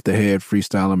off the head,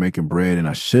 freestyling, making bread. And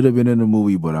I should have been in the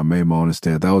movie, but I made my own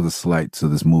instead. That was a slight to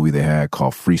this movie they had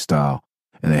called Freestyle.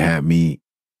 And they had me,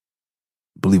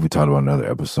 I believe we talked about another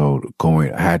episode,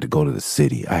 I had to go to the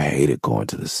city. I hated going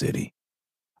to the city.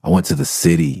 I went to the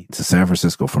city, to San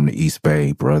Francisco from the East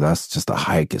Bay, bro. That's just a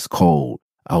hike. It's cold.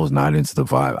 I was not into the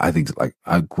vibe. I think like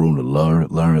I grew to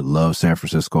love San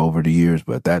Francisco over the years.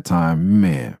 But at that time,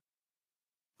 man,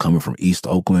 coming from East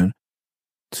Oakland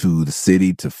to the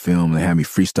city to film, they had me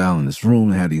freestyle in this room.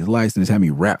 They had these lights and they had me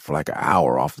rap for like an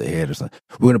hour off the head or something.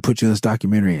 We're going to put you in this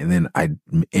documentary. And then I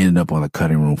ended up on the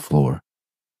cutting room floor.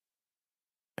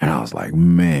 And I was like,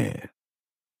 man,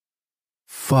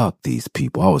 fuck these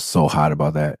people. I was so hot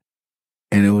about that.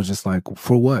 And it was just like,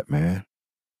 for what, man?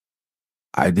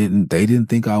 They didn't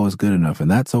think I was good enough. And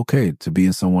that's okay to be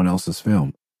in someone else's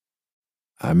film.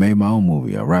 I made my own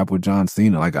movie. I rap with John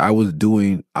Cena. Like I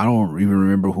don't even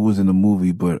remember who was in the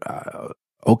movie, but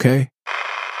okay.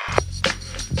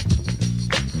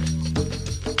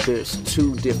 there's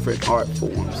two different art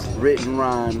forms, written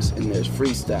rhymes and there's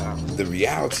freestyle. The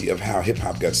reality of how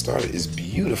hip-hop got started is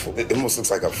beautiful. It almost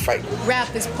looks like a fight.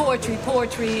 Rap is poetry.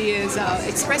 Poetry is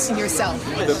expressing yourself.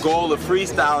 The goal of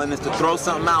freestyling is to throw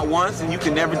something out once and you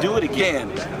can never do it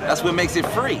again. That's what makes it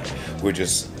free. We're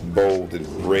just bold and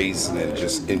brazen and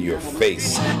just in your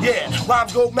face. Yeah,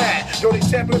 rhymes go mad. Yo, they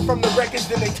sample it from the records,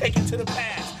 then they take it to the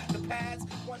pads. The pads,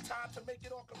 one time to make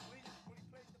it all complete.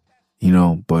 You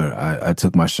know, but I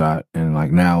took my shot, and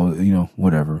like now, you know,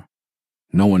 whatever.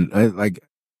 No one, like,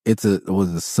 it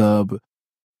was a sub.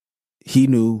 He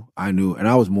knew, I knew, and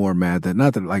I was more mad that,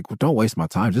 not that, like, don't waste my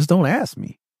time. Just don't ask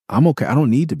me. I'm okay. I don't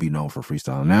need to be known for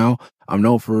freestyling. Now I'm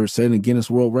known for setting a Guinness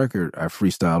World Record. I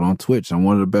freestyled on Twitch. I'm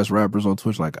one of the best rappers on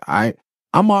Twitch. Like, I'm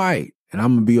all right, and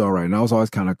I'm gonna be all right. And I was always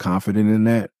kind of confident in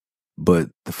that. But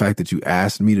the fact that you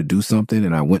asked me to do something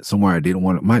and I went somewhere I didn't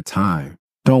want, my time.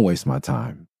 Don't waste my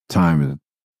time. Time is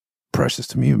precious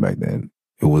to me back then.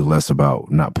 It was less about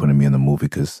not putting me in the movie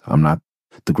because I'm not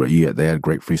the great. Yeah, they had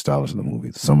great freestylers in the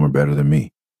movie. Some were better than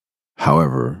me.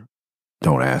 However,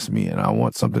 don't ask me, and I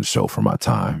want something to show for my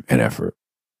time and effort.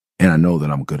 And I know that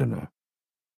I'm good enough.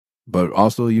 But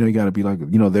also, you know, you got to be like,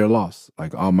 you know, they're lost.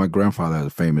 Like, my grandfather has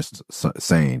a famous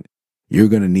saying, you're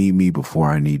going to need me before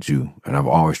I need you. And I've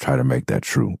always tried to make that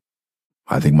true.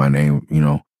 I think my name, you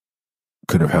know,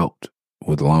 could have helped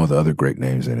along with the other great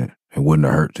names in it. It wouldn't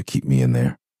have hurt to keep me in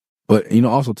there. But, you know,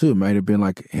 also, too, it might have been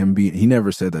like him he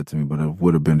never said that to me, but it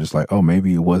would have been just like, oh,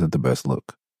 maybe it wasn't the best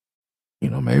look. You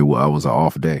know, maybe I was an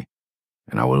off day.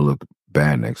 And I would have looked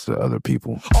bad next to other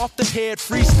people. Off the head,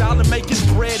 freestyling, making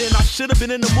bread. And I should have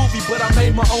been in the movie, but I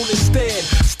made my own instead.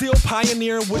 Still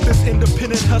pioneering with this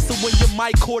independent hustle when your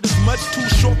mic cord is much too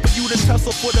short for you to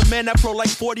tussle. For the man that flow like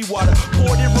 40 water,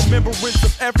 poured in remembrance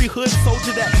of every hood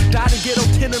soldier that died in ghetto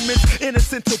tenements,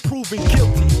 innocent till proven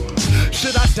guilty.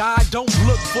 Should I die? Don't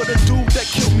look for the dude that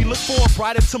killed me. Look for a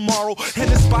brighter tomorrow.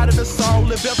 And in spite of the sorrow,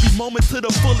 live every moment to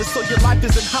the fullest so your life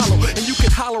isn't hollow. And you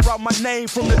can holler out my name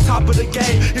from the top of the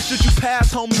game. And should you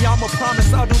pass, homie, I'ma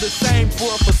promise I'll do the same.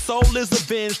 For if a soul is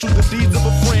avenged through the deeds of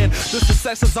a friend, the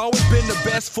success has always been the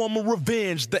best form of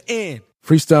revenge. The end.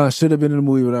 Freestyle should have been in the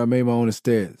movie, but I made my own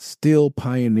instead. Still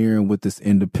pioneering with this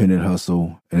independent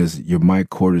hustle. And your mic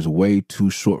cord is way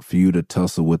too short for you to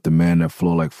tussle with the man that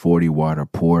flow like 40 water,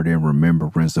 poured in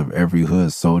remembrance of every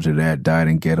hood soldier that died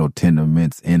in ghetto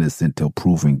tenements, innocent till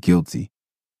proven guilty.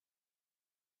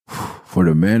 For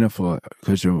the man that flow,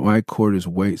 because your mic cord is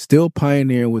still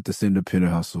pioneering with this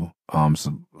independent hustle.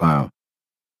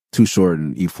 Too Short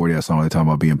and E40, that song, they talking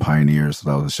about being pioneers, so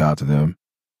that was a shout out to them.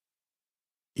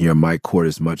 Your mic cord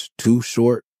is much too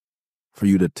short for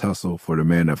you to tussle for the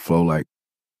man that flow like,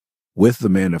 with the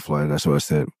man that flow, that's what I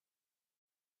said.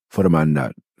 For the man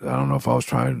that, I don't know if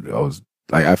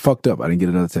I fucked up, I didn't get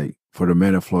another take. For the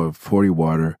man that flow 40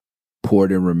 water,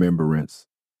 poured in remembrance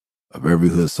of every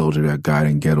hood soldier that died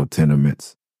in ghetto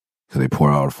tenements. Because they pour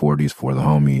out 40s for the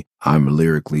homie.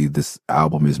 This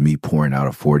album is me pouring out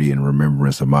a 40 in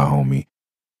remembrance of my homie.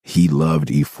 He loved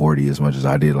E40 as much as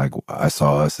I did. Like, I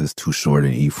saw us as Too Short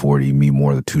and E40, me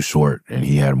more than Too Short, and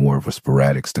he had more of a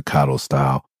sporadic staccato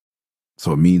style.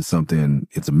 So it means something.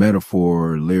 It's a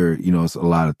metaphor, lyric, you know, it's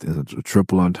a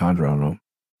triple entendre, I don't know.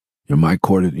 Your mic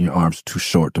cord and your arms too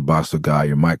short to box a guy.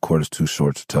 Your mic cord is too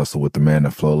short to tussle with the man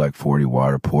that flow like 40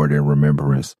 water, poured in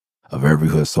remembrance of every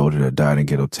hood soldier that died in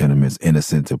ghetto tenements,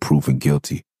 innocent till proven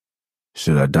guilty.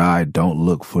 Should I die, don't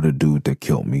look for the dude that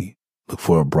killed me. Look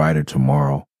for a brighter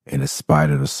tomorrow. And in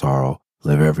spite of the sorrow,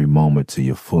 live every moment to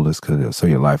your fullest, so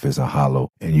your life isn't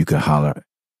hollow. And you can holler.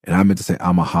 And I meant to say,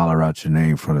 I'ma holler out your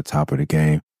name from the top of the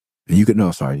game. And you could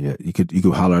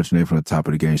holler out your name from the top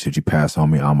of the game. Should you pass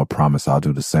on me, I'ma promise I'll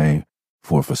do the same.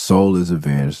 For if a soul is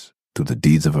avenged through the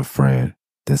deeds of a friend,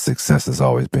 then success has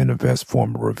always been the best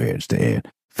form of revenge to end.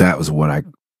 That was when I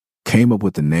came up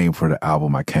with the name for the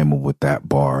album. I came up with that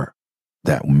bar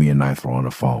that me and Ninth were on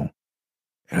the phone.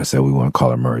 And I said, we want to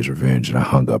call it Murray's Revenge. And I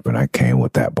hung up and I came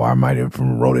with that bar. I might have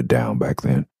even wrote it down back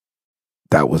then.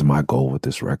 That was my goal with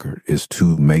this record, is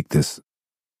to make this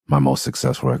my most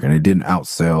successful record. And it didn't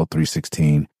outsell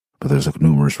 316, but there's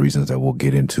numerous reasons that we'll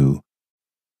get into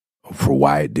for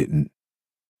why it didn't.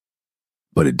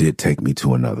 But it did take me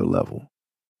to another level.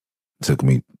 It took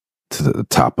me to the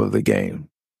top of the game,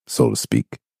 so to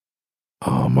speak.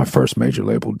 My first major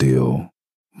label deal,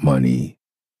 money,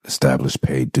 established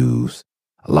paid dues.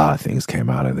 A lot of things came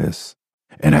out of this.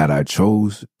 And had I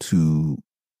chose to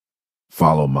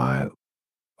follow my,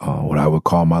 what I would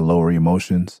call my lower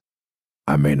emotions,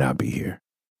 I may not be here.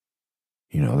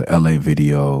 You know, the LA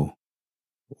video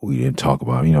we didn't talk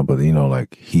about, but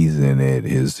like he's in it,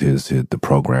 his the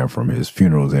program from his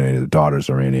funeral's in it, his daughters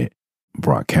are in it,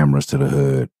 brought cameras to the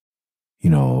hood,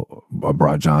 I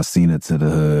brought John Cena to the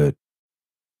hood.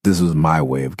 This was my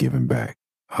way of giving back.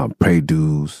 Paid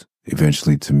dues.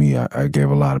 Eventually, to me, I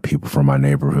gave a lot of people from my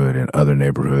neighborhood and other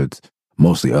neighborhoods,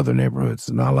 mostly other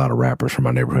neighborhoods, not a lot of rappers from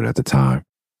my neighborhood at the time,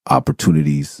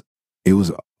 opportunities. It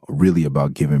was really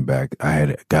about giving back. I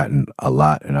had gotten a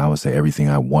lot, and I would say everything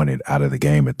I wanted out of the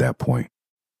game at that point.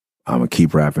 I'm going to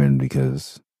keep rapping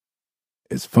because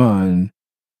it's fun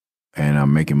and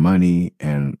I'm making money,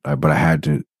 but I had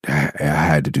to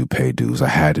do paid dues. I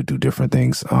had to do different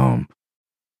things.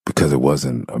 Because it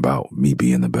wasn't about me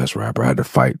being the best rapper. I had to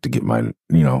fight to get my,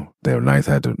 they were nice.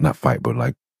 I had to not fight, but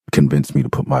like convince me to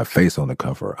put my face on the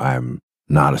cover. I'm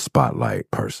not a spotlight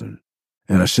person.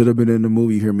 And I should have been in the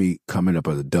movie. You hear me coming up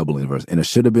as a double inverse. And I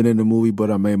should have been in the movie,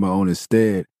 but I made my own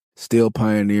instead. Still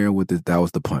pioneering with this. That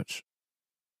was the punch.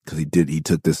 Because he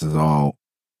took this as all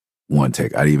one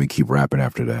take. I didn't even keep rapping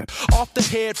after that. Off the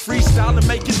head, freestyling,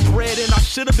 making bread, and I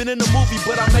should have been in the movie,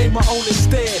 but I made my own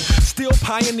instead. Still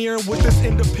pioneering with this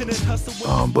independent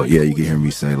hustle. But yeah, you can hear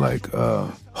me say like,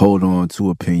 hold on to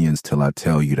opinions till I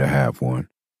tell you to have one.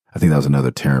 I think that was another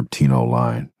Tarantino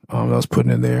line that I was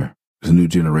putting in there. This new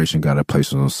generation got a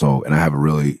place on the soul, and I have a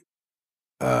really,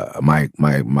 my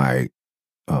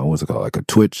what's it called? Like a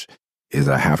twitch. Is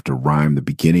I have to rhyme the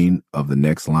beginning of the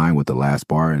next line with the last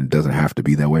bar, and it doesn't have to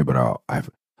be that way, but I've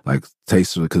like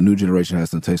taste of, because new generation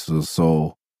has the taste of the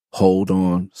soul, hold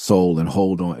on, soul, and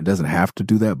hold on. It doesn't have to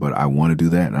do that, but I want to do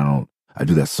that, and I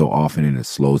do that so often, and it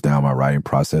slows down my writing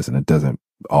process, and it doesn't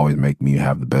always make me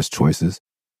have the best choices,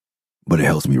 but it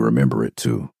helps me remember it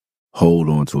too. Hold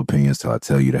on to opinions till I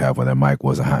tell you to have one. That mic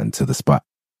wasn't hot into the spot.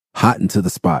 Hot into the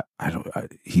spot.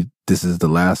 This is the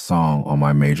last song on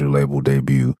my major label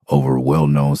debut over a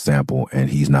well-known sample, and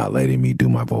he's not letting me do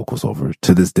my vocals over it.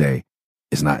 To this day,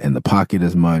 it's not in the pocket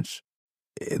as much.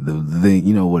 The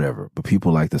thing, whatever. But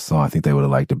people like the song. I think they would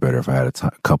have liked it better if I had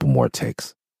a couple more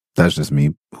takes. That's just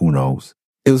me. Who knows?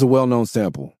 It was a well-known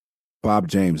sample. Bob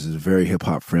James is very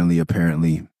hip-hop friendly,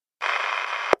 apparently.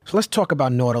 So let's talk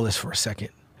about Nautilus for a second.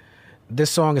 This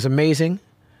song is amazing.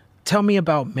 Tell me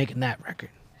about making that record.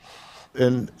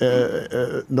 And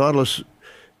Nautilus,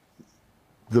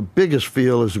 the biggest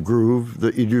feel is the groove, the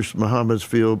Idris Muhammad's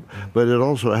feel, but it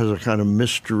also has a kind of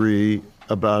mystery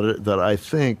about it that I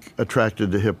think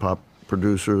attracted the hip-hop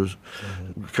producers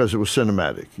because it was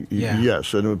cinematic. Yeah.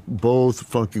 Yes, and it, both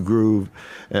funky groove.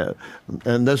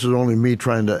 And this is only me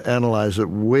trying to analyze it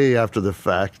way after the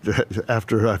fact,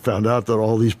 after I found out that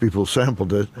all these people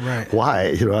sampled it. Right.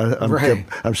 Why?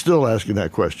 I'm still asking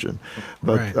that question.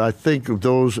 But I think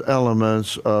those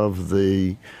elements of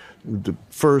the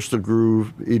first, the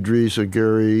groove, Idris and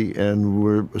Gary, and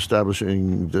we're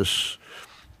establishing this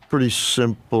pretty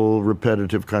simple,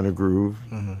 repetitive kind of groove,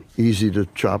 easy to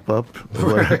chop up,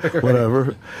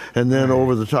 whatever. And then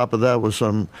over the top of that was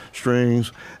some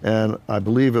strings, and I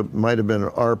believe it might have been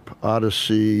an ARP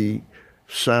Odyssey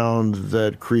sound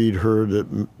that Creed heard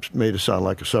that made it sound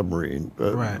like a submarine.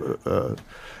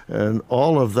 And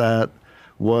all of that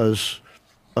was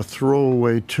a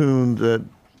throwaway tune that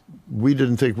we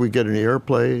didn't think we'd get any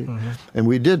airplay, and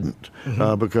we didn't,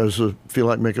 because the Feel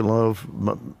Like Making Love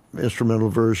instrumental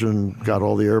version got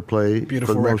all the airplay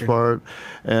Beautiful for the record. most part,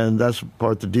 and that's the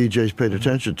part the DJs paid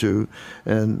attention to.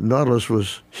 And Nautilus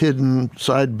was hidden,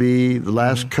 side B, the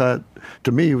last cut.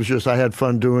 To me, it was just I had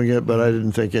fun doing it, but I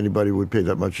didn't think anybody would pay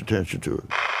that much attention to it.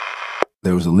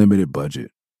 There was a limited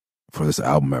budget for this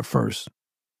album at first.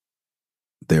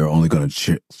 They were only going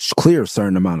to clear a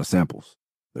certain amount of samples.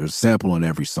 There's a sample on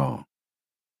every song.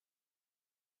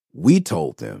 We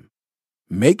told them,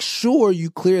 make sure you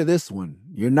clear this one.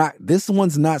 This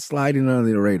one's not sliding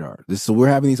under the radar. So we're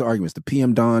having these arguments. The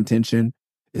PM Dawn tension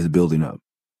is building up.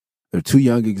 There are two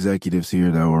young executives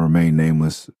here that will remain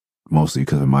nameless, mostly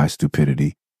because of my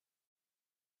stupidity.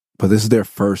 But this is their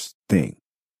first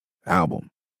album.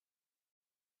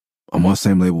 I'm on the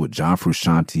same label with John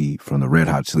Frusciante from the Red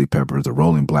Hot Chili Peppers, the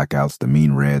Rolling Blackouts, the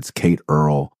Mean Reds, Kate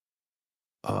Earl,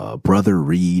 Brother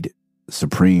Reed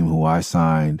Supreme, who I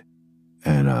signed.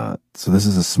 And so this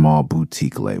is a small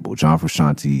boutique label. John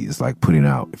Frusciante is like putting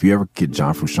out, if you ever get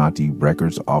John Frusciante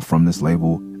records off from this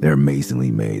label, they're amazingly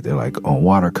made. They're like on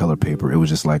watercolor paper. It was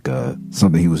just like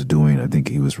something he was doing. I think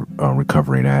he was a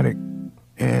recovering addict,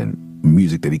 and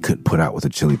music that he couldn't put out with the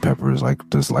Chili Peppers, like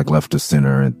just like left to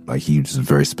center. And like he was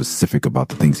very specific about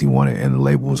the things he wanted, and the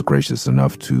label was gracious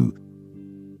enough to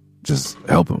just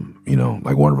help him.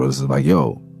 Like Warner Bros. Is like,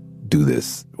 yo, do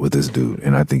this with this dude.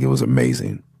 And I think it was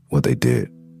amazing what they did.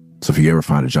 So if you ever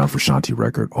find a John Frusciante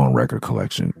record on Record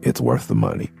Collection, it's worth the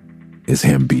money. It's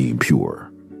him being purer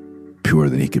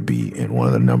than he could be in one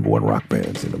of the number one rock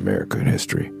bands in American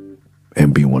history,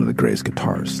 and being one of the greatest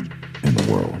guitarists in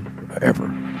the world ever.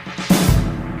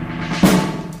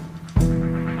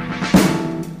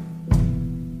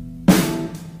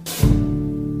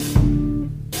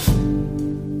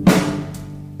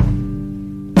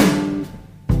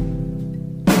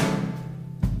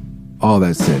 All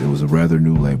that said, it was a rather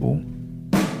new label.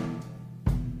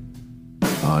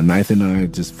 Ninth and I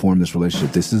just formed this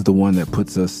relationship. This is the one that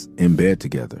puts us in bed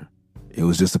together. It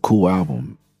was just a cool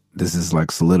album. This is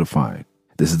like solidifying.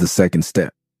 This is the second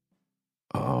step.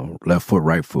 Left foot,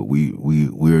 right foot.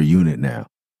 We're a unit now.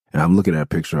 And I'm looking at a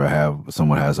picture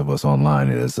someone has of us online.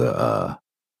 It is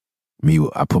me.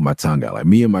 I put my tongue out, like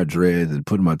me and my dreads, and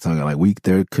putting my tongue out. Like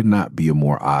there could not be a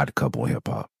more odd couple in hip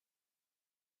hop.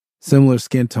 Similar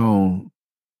skin tone,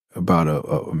 about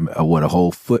a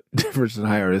whole foot difference in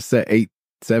height, or it's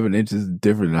 7 inches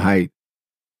different in height,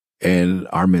 and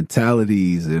our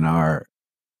mentalities and our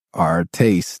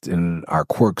taste and our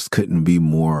quirks couldn't be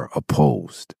more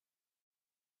opposed.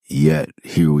 Yet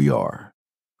here we are.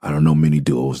 I don't know many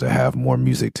duos that have more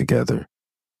music together.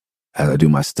 As I do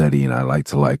my study, and I like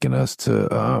to liken us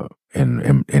to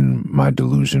in my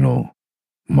delusional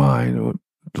mind, or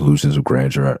delusions of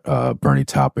grandeur, Bernie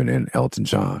Taupin and Elton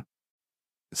John.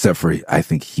 Except for, I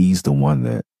think he's the one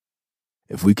that,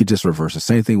 if we could just reverse the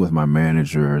same thing with my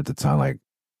manager at the time, like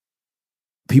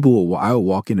I would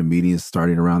walk into meetings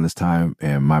starting around this time,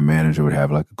 and my manager would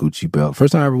have like a Gucci belt.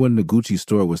 First time I ever went in the Gucci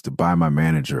store was to buy my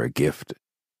manager a gift.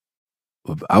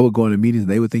 I would go into meetings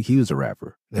and they would think he was a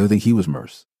rapper. They would think he was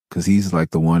Murs, because he's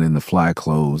like the one in the fly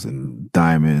clothes and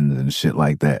diamonds and shit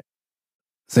like that.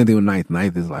 Same thing with Ninth.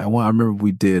 Ninth is like, well, I remember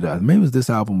we did, maybe it was this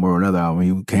album or another album.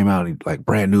 He came out like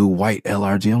brand new white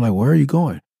LRG. I'm like, where are you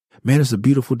going? Man, it's a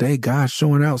beautiful day. God's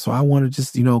showing out. So I want to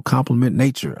just, compliment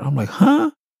nature. I'm like,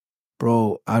 huh?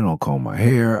 Bro, I don't comb my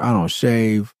hair. I don't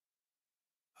shave.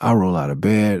 I roll out of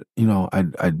bed.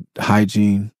 I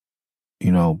hygiene,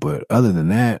 but other than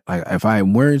that, like if I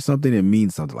am wearing something, it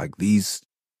means something. Like these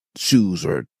shoes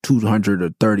are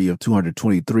 230 of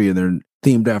 223 and they're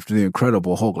themed after the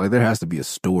Incredible Hulk. Like there has to be a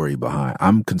story behind.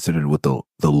 I'm considered with the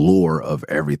lore of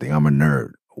everything. I'm a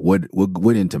nerd. What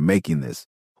went into making this?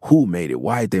 Who made it?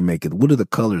 Why did they make it? What do the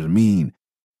colors mean?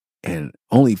 And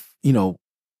only,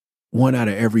 1 out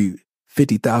of every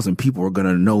 50,000 people are going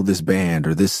to know this band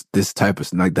or this type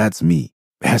of, like, that's me.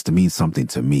 It has to mean something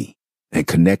to me and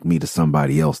connect me to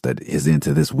somebody else that is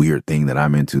into this weird thing that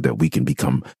I'm into, that we can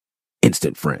become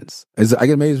instant friends. I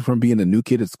get amazed from being a new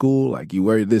kid at school. Like you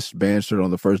wear this band shirt on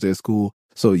the first day of school,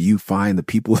 so you find the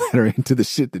people that are into the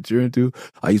shit that you're into.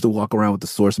 I used to walk around with the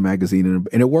Source magazine,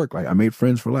 and it worked. Like I made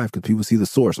friends for life because people see the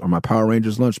Source or my Power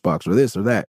Rangers lunchbox or this or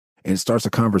that, and it starts a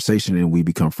conversation and we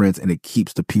become friends, and it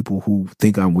keeps the people who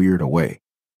think I'm weird away.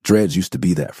 Dreads used to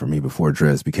be that for me before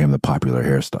dreads became the popular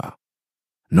hairstyle.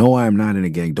 No, I am not in a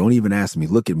gang. Don't even ask me.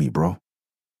 Look at me, bro.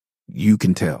 You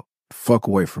can tell. Fuck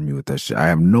away from me with that shit. I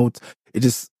have it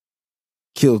just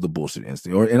kills the bullshit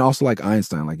instinct. And also like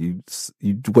Einstein, like you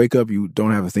wake up, you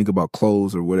don't have to think about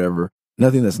clothes or whatever.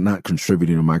 Nothing that's not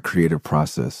contributing to my creative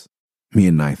process. Me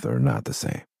and Ninth are not the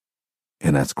same.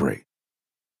 And that's great.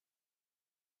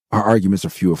 Our arguments are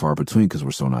few and far between because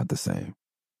we're so not the same.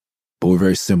 But we're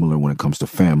very similar when it comes to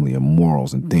family and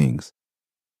morals and things.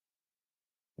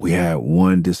 We had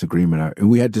one disagreement, and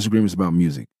we had disagreements about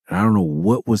music. And I don't know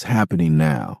what was happening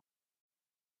now,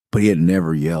 but he had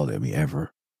never yelled at me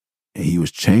ever. And he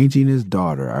was changing his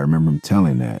daughter. I remember him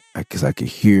telling that because I could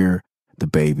hear the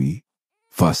baby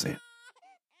fussing.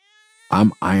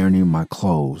 I'm ironing my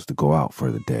clothes to go out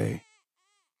for the day.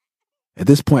 At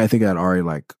this point, I think I'd already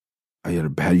I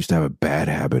used to have a bad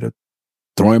habit of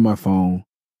throwing my phone,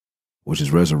 which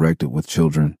is resurrected with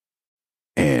children,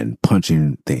 and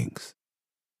punching things.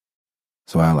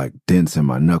 So I had like dents in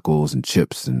my knuckles and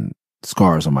chips and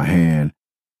scars on my hand.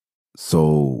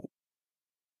 So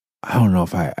I don't know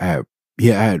if I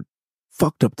had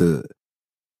fucked up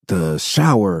the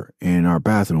shower in our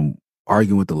bathroom,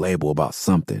 arguing with the label about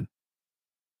something.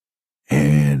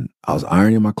 And I was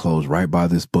ironing my clothes right by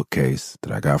this bookcase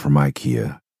that I got from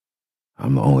IKEA.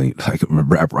 I'm the only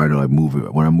rap writer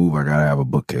when I move, I gotta have a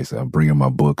bookcase. I'm bringing my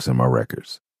books and my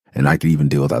records. And I could even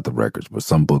deal without the records, but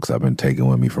some books I've been taking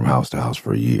with me from house to house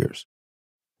for years.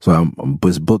 So I'm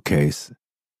this bookcase,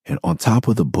 and on top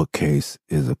of the bookcase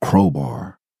is a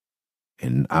crowbar.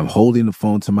 And I'm holding the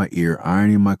phone to my ear,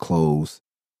 ironing my clothes,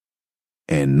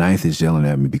 and Ninth is yelling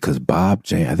at me because Bob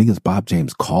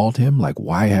James called him. Like,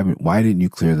 why didn't you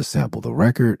clear the sample? The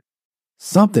record,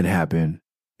 something happened,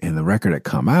 and the record had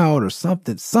come out or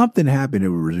something. Something happened. It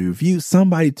was reviewed.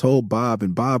 Somebody told Bob,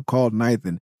 and Bob called Ninth,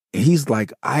 and he's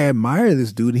like, I admire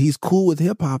this dude. He's cool with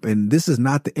hip hop, and this is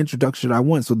not the introduction I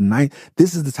want. So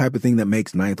this is the type of thing that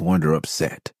makes Ninth Wonder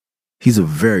upset. He's a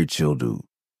very chill dude.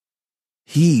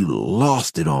 He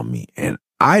lost it on me, and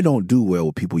I don't do well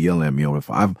with people yelling at me. Or if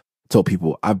I've told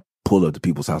people, I've pulled up to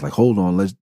people's house like, hold on,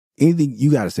 anything,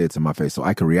 you got to say it to my face so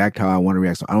I can react how I want to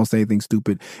react. So I don't say anything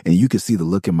stupid, and you can see the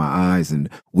look in my eyes, and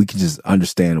we can just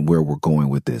understand where we're going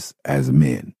with this as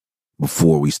men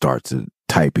before we start to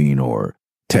typing or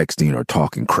texting or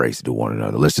talking crazy to one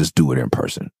another. Let's just do it in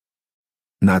person.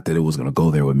 Not that it was going to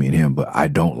go there with me and him, but I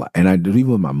don't like, and I do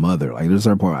even with my mother, like there's a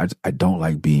certain point I don't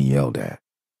like being yelled at.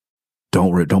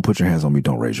 Don't put your hands on me.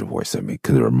 Don't raise your voice at me,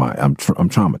 because I'm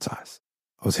traumatized.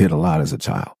 I was hit a lot as a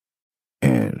child,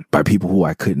 and by people who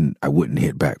I wouldn't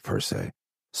hit back per se.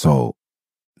 So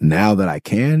now that I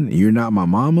can, you're not my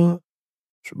mama,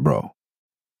 bro.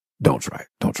 Don't try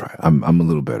it. I'm a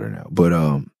little better now.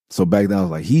 But so back then I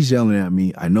was like, he's yelling at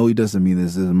me. I know he doesn't mean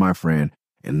this. This is my friend,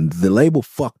 and the label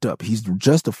fucked up. He's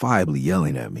justifiably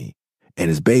yelling at me, and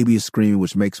his baby is screaming,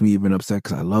 which makes me even upset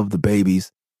because I love the babies.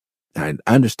 I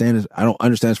understand it. I don't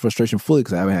understand his frustration fully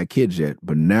because I haven't had kids yet,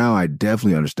 but now I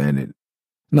definitely understand it.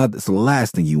 It's the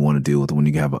last thing you want to deal with when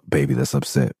you have a baby that's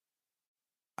upset.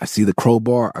 I see the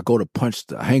crowbar. I go to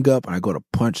hang up, and I go to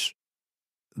punch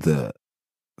the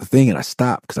thing, and I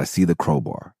stop because I see the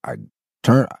crowbar. I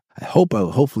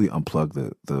hopefully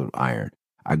unplug the iron.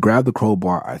 I grab the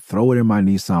crowbar. I throw it in my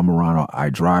Nissan Murano. I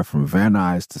drive from Van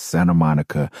Nuys to Santa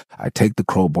Monica. I take the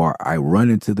crowbar. I run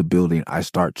into the building. I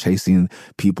start chasing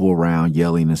people around,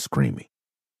 yelling and screaming,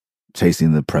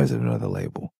 chasing the president of the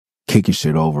label, kicking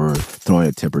shit over, throwing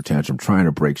a temper tantrum, trying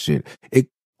to break shit. It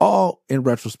all, in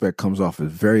retrospect, comes off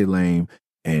as very lame,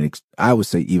 and I would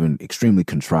say even extremely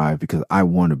contrived, because I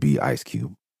want to be Ice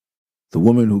Cube. The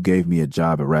woman who gave me a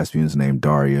job at Rasputin is named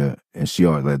Daria, and she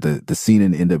the scene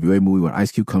in the NWA movie when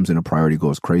Ice Cube comes in and Priority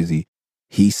goes crazy,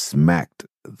 he smacked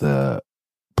the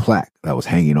plaque that was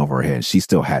hanging over her head, and she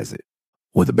still has it,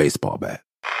 with a baseball bat.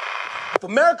 If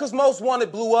America's Most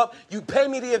Wanted blew up, you pay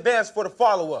me the advance for the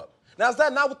follow-up. Now, is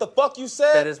that not what the fuck you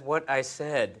said? That is what I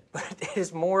said, but it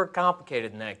is more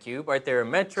complicated than that, Cube. Right, there are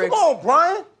metrics. Come on,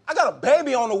 Brian. I got a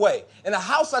baby on the way, and a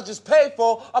house I just paid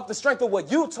for off the strength of what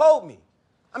you told me.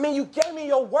 I mean, you gave me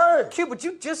your word. Q, but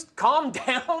you just calm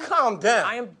down. Calm down.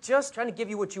 I am just trying to give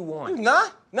you what you want. You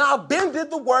not? Now, Ben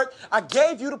did the work. I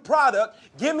gave you the product.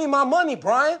 Give me my money,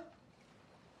 Brian.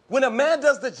 When a man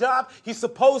does the job, he's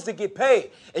supposed to get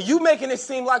paid. And you making it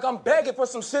seem like I'm begging for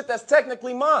some shit that's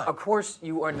technically mine. Of course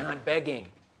you are not begging.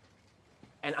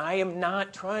 And I am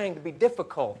not trying to be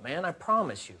difficult, man. I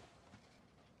promise you.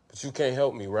 But you can't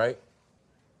help me, right?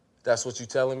 That's what you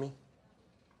telling me?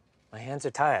 My hands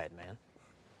are tied, man.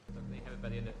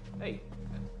 Hey.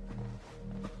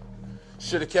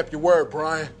 Should have kept your word,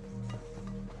 Brian.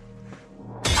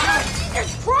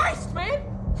 Jesus Christ, man!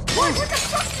 What the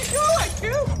fuck you doing,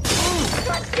 dude?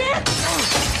 God damn!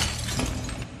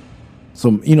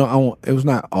 So, it was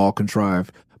not all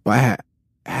contrived, but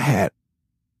I had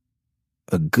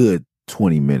a good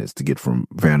 20 minutes to get from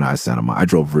Van Nuys, Santa Monica. I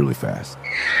drove really fast.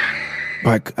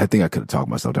 But I think I could have talked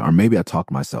myself down, or maybe I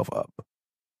talked myself up.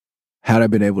 Had I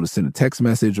been able to send a text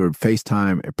message or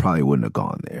FaceTime, it probably wouldn't have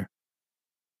gone there.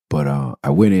 But I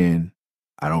went in.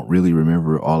 I don't really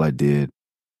remember all I did.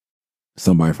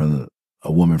 A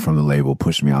woman from the label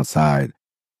pushed me outside.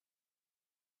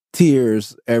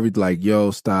 Tears, like, yo,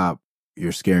 stop.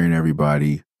 You're scaring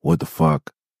everybody. What the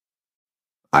fuck?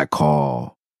 I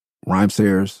call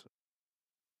Rhymesayers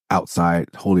outside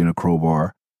holding a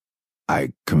crowbar.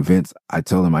 I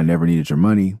tell them I never needed your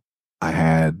money. I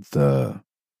had the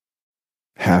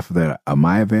half of that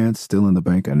my advance still in the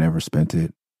bank. I never spent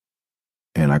it.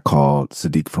 And I called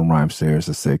Sadiq from Rhymesayers.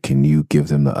 I said, can you give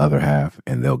them the other half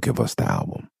and they'll give us the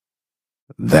album?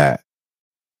 That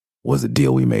was a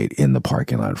deal we made in the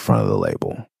parking lot in front of the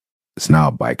label. It's now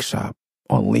a bike shop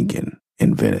on Lincoln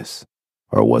in Venice.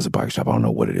 Or it was a bike shop. I don't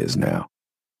know what it is now.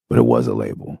 But it was a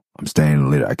label. I'm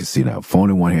standing lit. I can see now. Phone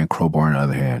in one hand, crowbar in the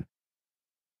other hand.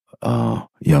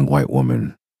 Young white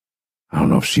woman. I don't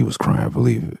know if she was crying. I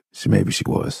believe it. Maybe she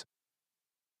was.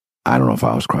 I don't know if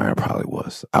I was crying. I probably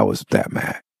was. I was that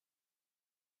mad.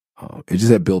 It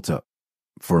just had built up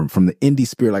from the indie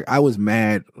spirit. Like, I was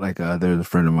mad. Like, there's a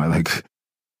friend of mine. Like,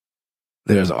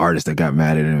 there's an artist that got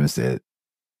mad at him and said,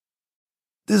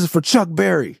 "This is for Chuck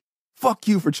Berry. Fuck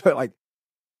you for Chuck." Like,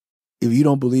 if you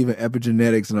don't believe in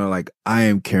epigenetics, and are like, I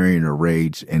am carrying a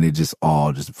rage, and it just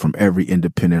from every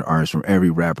independent artist, from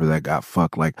every rapper that got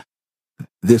fucked. Like,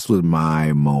 this was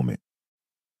my moment.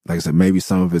 Like I said, maybe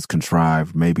some of it's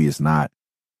contrived, maybe it's not.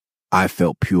 I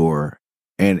felt pure,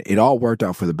 and it all worked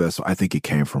out for the best. So I think it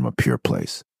came from a pure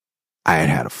place. I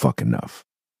had a fuck enough.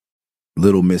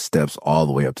 Little missteps all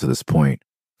the way up to this point.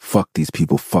 Fuck these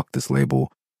people, fuck this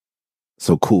label.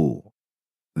 So cool.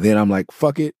 Then I'm like,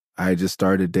 fuck it. I just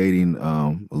started dating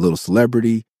a little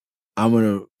celebrity. I'm going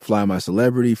to fly my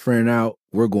celebrity friend out.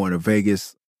 We're going to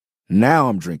Vegas. Now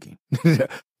I'm drinking.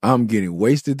 I'm getting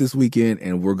wasted this weekend,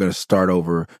 and we're going to start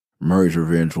over. Murs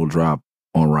Revenge will drop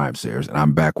on Rhymesayers, and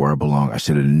I'm back where I belong. I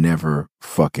should have never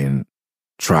fucking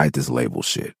tried this label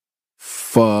shit.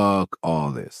 Fuck all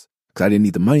this. Because I didn't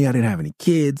need the money. I didn't have any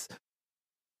kids.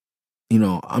 You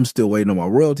know, I'm still waiting on my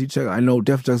royalty check. I know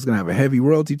Def Jux is going to have a heavy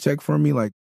royalty check from me.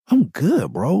 Like, I'm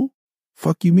good, bro.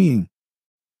 Fuck you mean?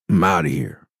 I'm out of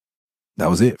here. That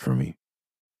was it for me.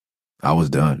 I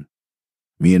was done.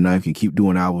 Me and Knife can keep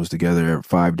doing albums together every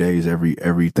 5 days,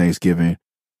 every Thanksgiving.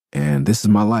 And this is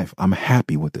my life. I'm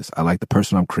happy with this. I like the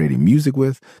person I'm creating music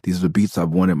with. These are the beats I've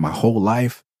wanted my whole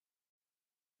life.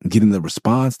 Getting the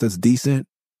response that's decent.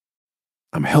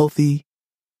 I'm healthy.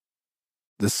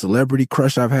 The celebrity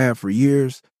crush I've had for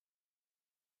years.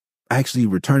 Actually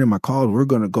returning my call. We're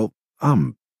going to go.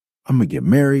 I'm going to get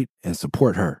married and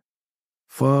support her.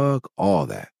 Fuck all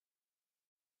that.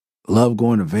 Love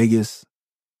going to Vegas.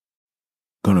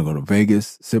 Gonna go to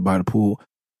Vegas, sit by the pool.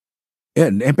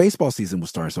 And baseball season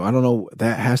was starting, so I don't know.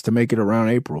 That has to make it around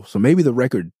April. So maybe the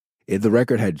record, if the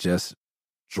record had just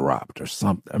dropped or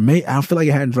something. I don't feel like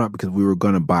it hadn't dropped because we were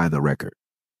gonna buy the record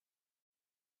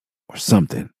or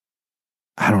something.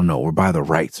 I don't know, or buy the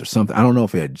rights or something. I don't know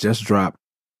if it had just dropped.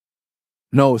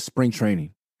 No, it was spring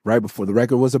training, right before the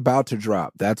record was about to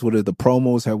drop. That's what the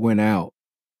promos had went out.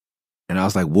 And I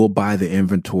was like, we'll buy the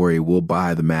inventory, we'll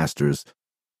buy the masters.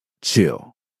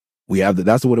 Chill. We have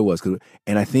that's what it was.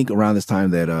 And I think around this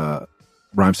time that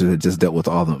Rhymesayers had just dealt with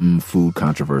all the food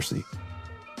controversy.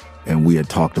 And we had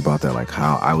talked about that, like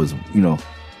how I was, you know,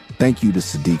 thank you to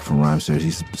Sadiq from Rhymesayers.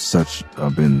 He's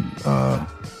been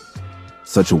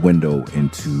such a window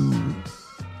into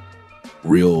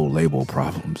real label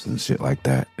problems and shit like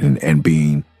that. And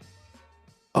being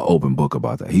an open book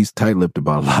about that. He's tight-lipped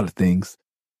about a lot of things.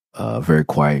 Very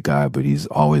quiet guy, but he's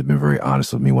always been very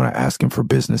honest with me when I ask him for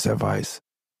business advice,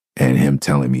 and him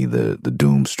telling me the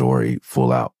doom story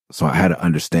full out. So I had an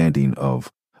understanding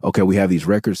of, okay, we have these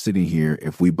records sitting here.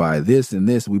 If we buy this and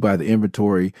this, we buy the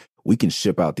inventory, we can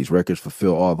ship out these records,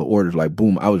 fulfill all the orders. Like,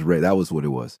 boom, I was ready. That was what it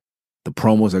was. The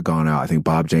promos had gone out. I think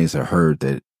Bob James had heard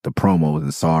that the promos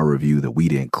and saw a review that we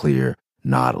didn't clear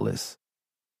Nautilus.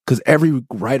 Because every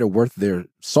writer worth their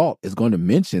salt is going to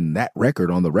mention that record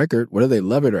on the record. Whether they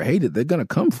love it or hate it, they're going to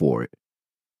come for it.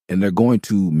 And they're going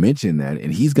to mention that,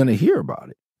 and he's going to hear about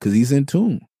it because he's in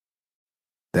tune.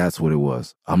 That's what it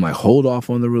was. I'm like, hold off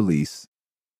on the release.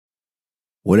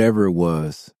 Whatever it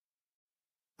was,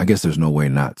 I guess there's no way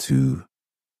not to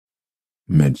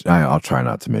mention. I'll try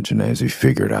not to mention names. You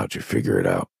figure it out,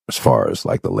 as far as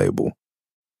like the label.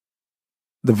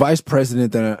 The vice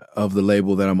president of the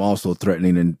label that I'm also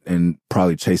threatening and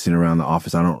probably chasing around the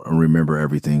office, I don't remember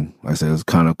everything. Like I said, it's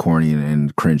kind of corny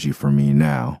and cringy for me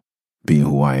now, being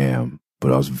who I am,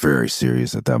 but I was very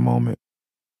serious at that moment.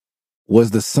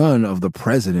 Was the son of the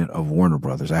president of Warner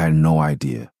Brothers. I had no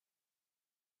idea.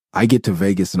 I get to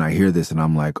Vegas and I hear this and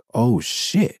I'm like, oh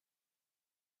shit.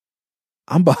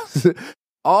 I'm about to,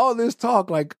 all this talk,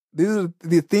 like, these are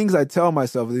the things I tell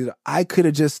myself. I could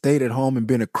have just stayed at home and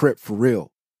been a Crip for real.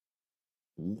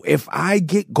 If I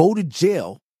go to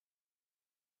jail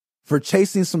for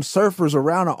chasing some surfers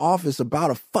around an office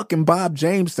about a fucking Bob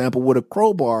James sample with a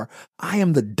crowbar, I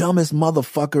am the dumbest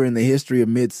motherfucker in the history of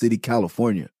Mid-City,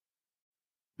 California.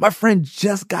 My friend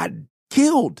just got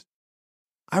killed.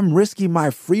 I'm risking my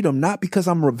freedom, not because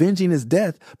I'm revenging his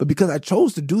death, but because I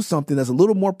chose to do something that's a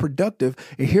little more productive.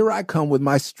 And here I come with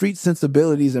my street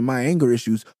sensibilities and my anger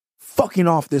issues, fucking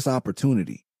off this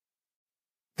opportunity.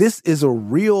 This is a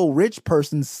real rich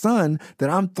person's son that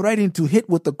I'm threatening to hit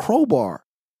with a crowbar.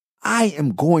 I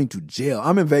am going to jail.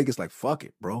 I'm in Vegas like, fuck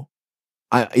it, bro.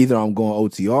 Either I'm going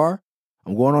OTR,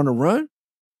 I'm going on the run,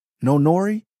 no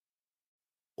Nori,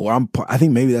 or I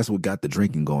think maybe that's what got the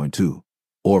drinking going too.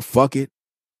 Or fuck it,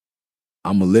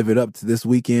 I'm going to live it up to this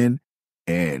weekend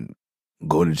and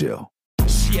go to jail.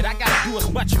 Shit, I gotta do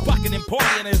as much fucking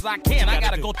important as I can. I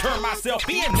gotta go turn myself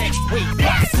in next week.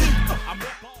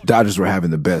 Dodgers were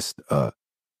having the best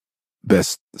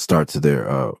start to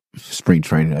their spring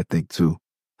training, I think, too.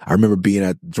 I remember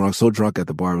being so drunk at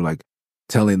the bar, like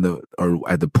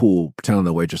at the pool, telling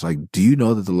the waitress, like, do you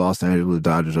know that the Los Angeles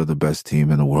Dodgers are the best team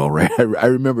in the world, right? I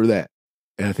remember that.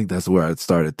 And I think that's where I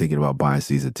started thinking about buying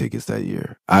season tickets that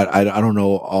year. I don't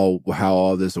know how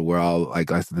all this or where all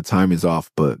like I said, the time is off,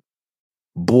 but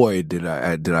boy, did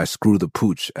I screw the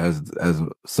pooch, as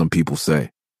some people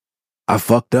say. I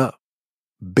fucked up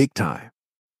big time.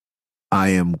 I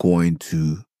am going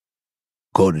to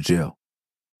go to jail.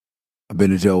 I've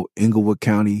been to jail, Inglewood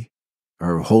County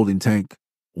or holding tank,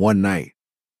 one night.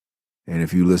 And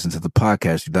if you listen to the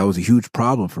podcast, that was a huge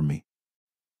problem for me.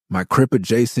 My Crip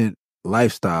adjacent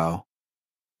lifestyle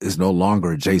is no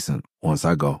longer adjacent once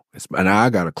I go. And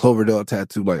I got a Cloverdale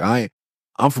tattoo. Like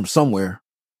I'm from somewhere,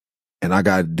 and I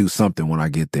got to do something when I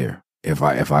get there. If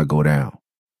I go down,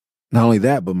 not only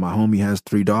that, but my homie has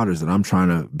 3 daughters that I'm trying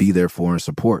to be there for and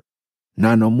support.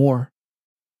 Not no more.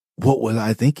 What was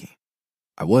I thinking?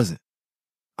 I wasn't.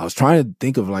 I was trying to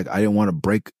think of like I didn't want to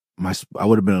break my. I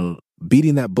would have been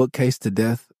beating that bookcase to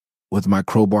death with my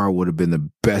crowbar would have been the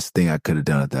best thing I could have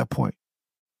done at that point.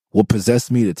 What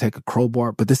possessed me to take a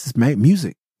crowbar? But this is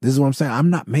music. This is what I'm saying. I'm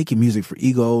not making music for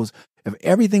egos. If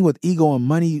everything with ego and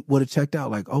money would have checked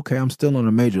out, like, okay, I'm still on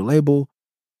a major label.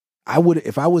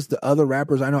 If I was the other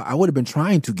rappers I know, I would have been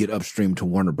trying to get upstream to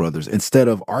Warner Brothers instead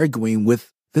of arguing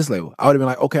with this label. I would have been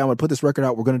like, okay, I'm going to put this record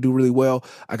out. We're going to do really well.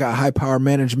 I got a high power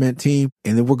management team,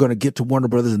 and then we're going to get to Warner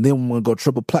Brothers, and then we're going to go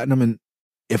triple platinum. And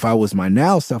if I was my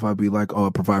now self, I'd be like, oh, I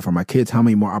provide for my kids. How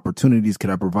many more opportunities could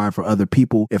I provide for other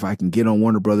people if I can get on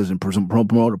Warner Brothers and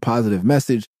promote a positive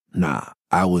message? Nah,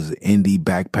 I was indie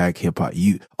backpack hip hop.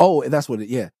 That's what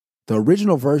yeah. The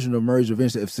original version of Murs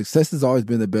Revenge, if success has always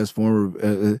been the best form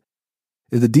of,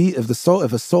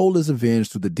 if a soul is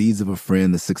avenged through the deeds of a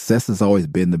friend, the success has always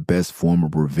been the best form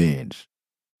of revenge.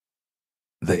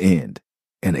 The end.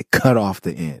 And it cut off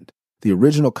the end. The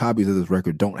original copies of this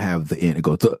record don't have the end. It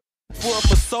goes, For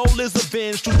if a soul is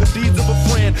avenged through the deeds of a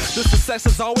friend, the success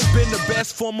has always been the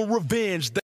best form of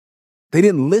revenge. They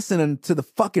didn't listen to the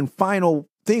fucking final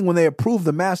thing when they approved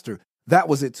the master. That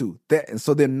was it too. And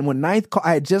so then when Ninth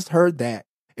I had just heard that,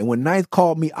 and when Ninth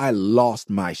called me, I lost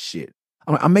my shit.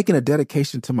 I'm making a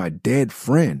dedication to my dead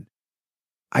friend.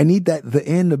 I need the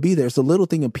end to be there. It's a little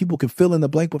thing and people can fill in the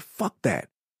blank, but fuck that.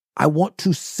 I want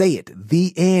to say it.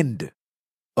 The end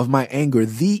of my anger.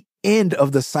 The end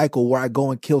of the cycle where I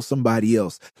go and kill somebody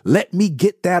else. Let me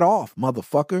get that off,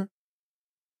 motherfucker.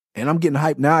 And I'm getting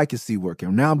hyped. Now I can see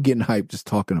working. Now I'm getting hyped just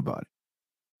talking about it.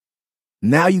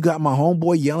 Now you got my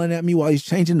homeboy yelling at me while he's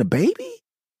changing the baby?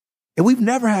 And we've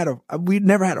never had a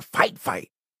fight.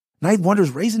 Ninth Wonder's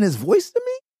raising his voice to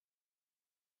me?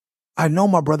 I know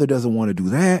my brother doesn't want to do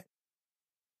that.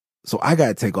 So I got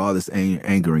to take all this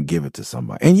anger and give it to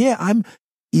somebody. And yeah,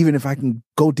 even if I can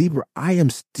go deeper, I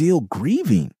am still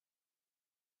grieving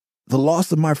the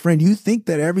loss of my friend. You think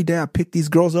that every day I pick these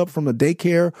girls up from the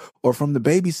daycare or from the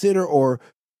babysitter or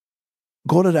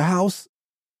go to the house,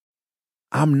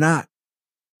 I'm not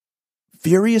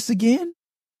furious again?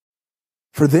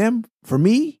 For them, for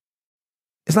me,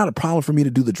 it's not a problem for me to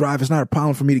do the drive. It's not a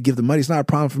problem for me to give the money. It's not a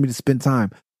problem for me to spend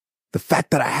time. The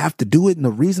fact that I have to do it and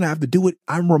the reason I have to do it,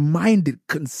 I'm reminded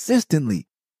consistently.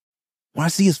 When I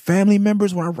see his family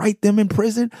members, when I write them in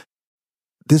prison,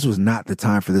 this was not the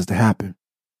time for this to happen.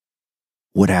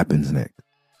 What happens next?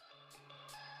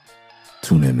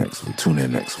 Tune in next week. Tune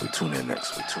in next week. Tune in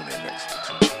next week. Tune in next week.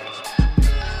 Tune in next week.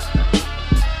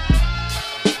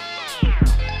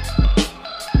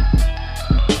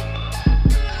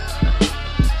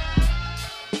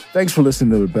 Thanks for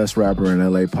listening to the Best Rapper in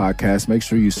LA podcast. Make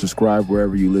sure you subscribe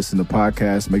wherever you listen to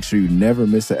podcasts. Make sure you never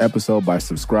miss an episode by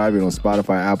subscribing on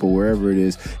Spotify, Apple, wherever it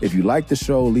is. If you like the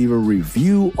show, leave a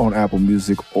review on Apple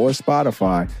Music or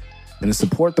Spotify. And to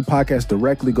support the podcast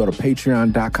directly, go to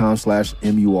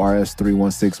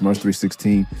patreon.com/MURS316,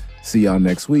 Murs316. See y'all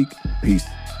next week. Peace.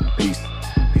 Peace.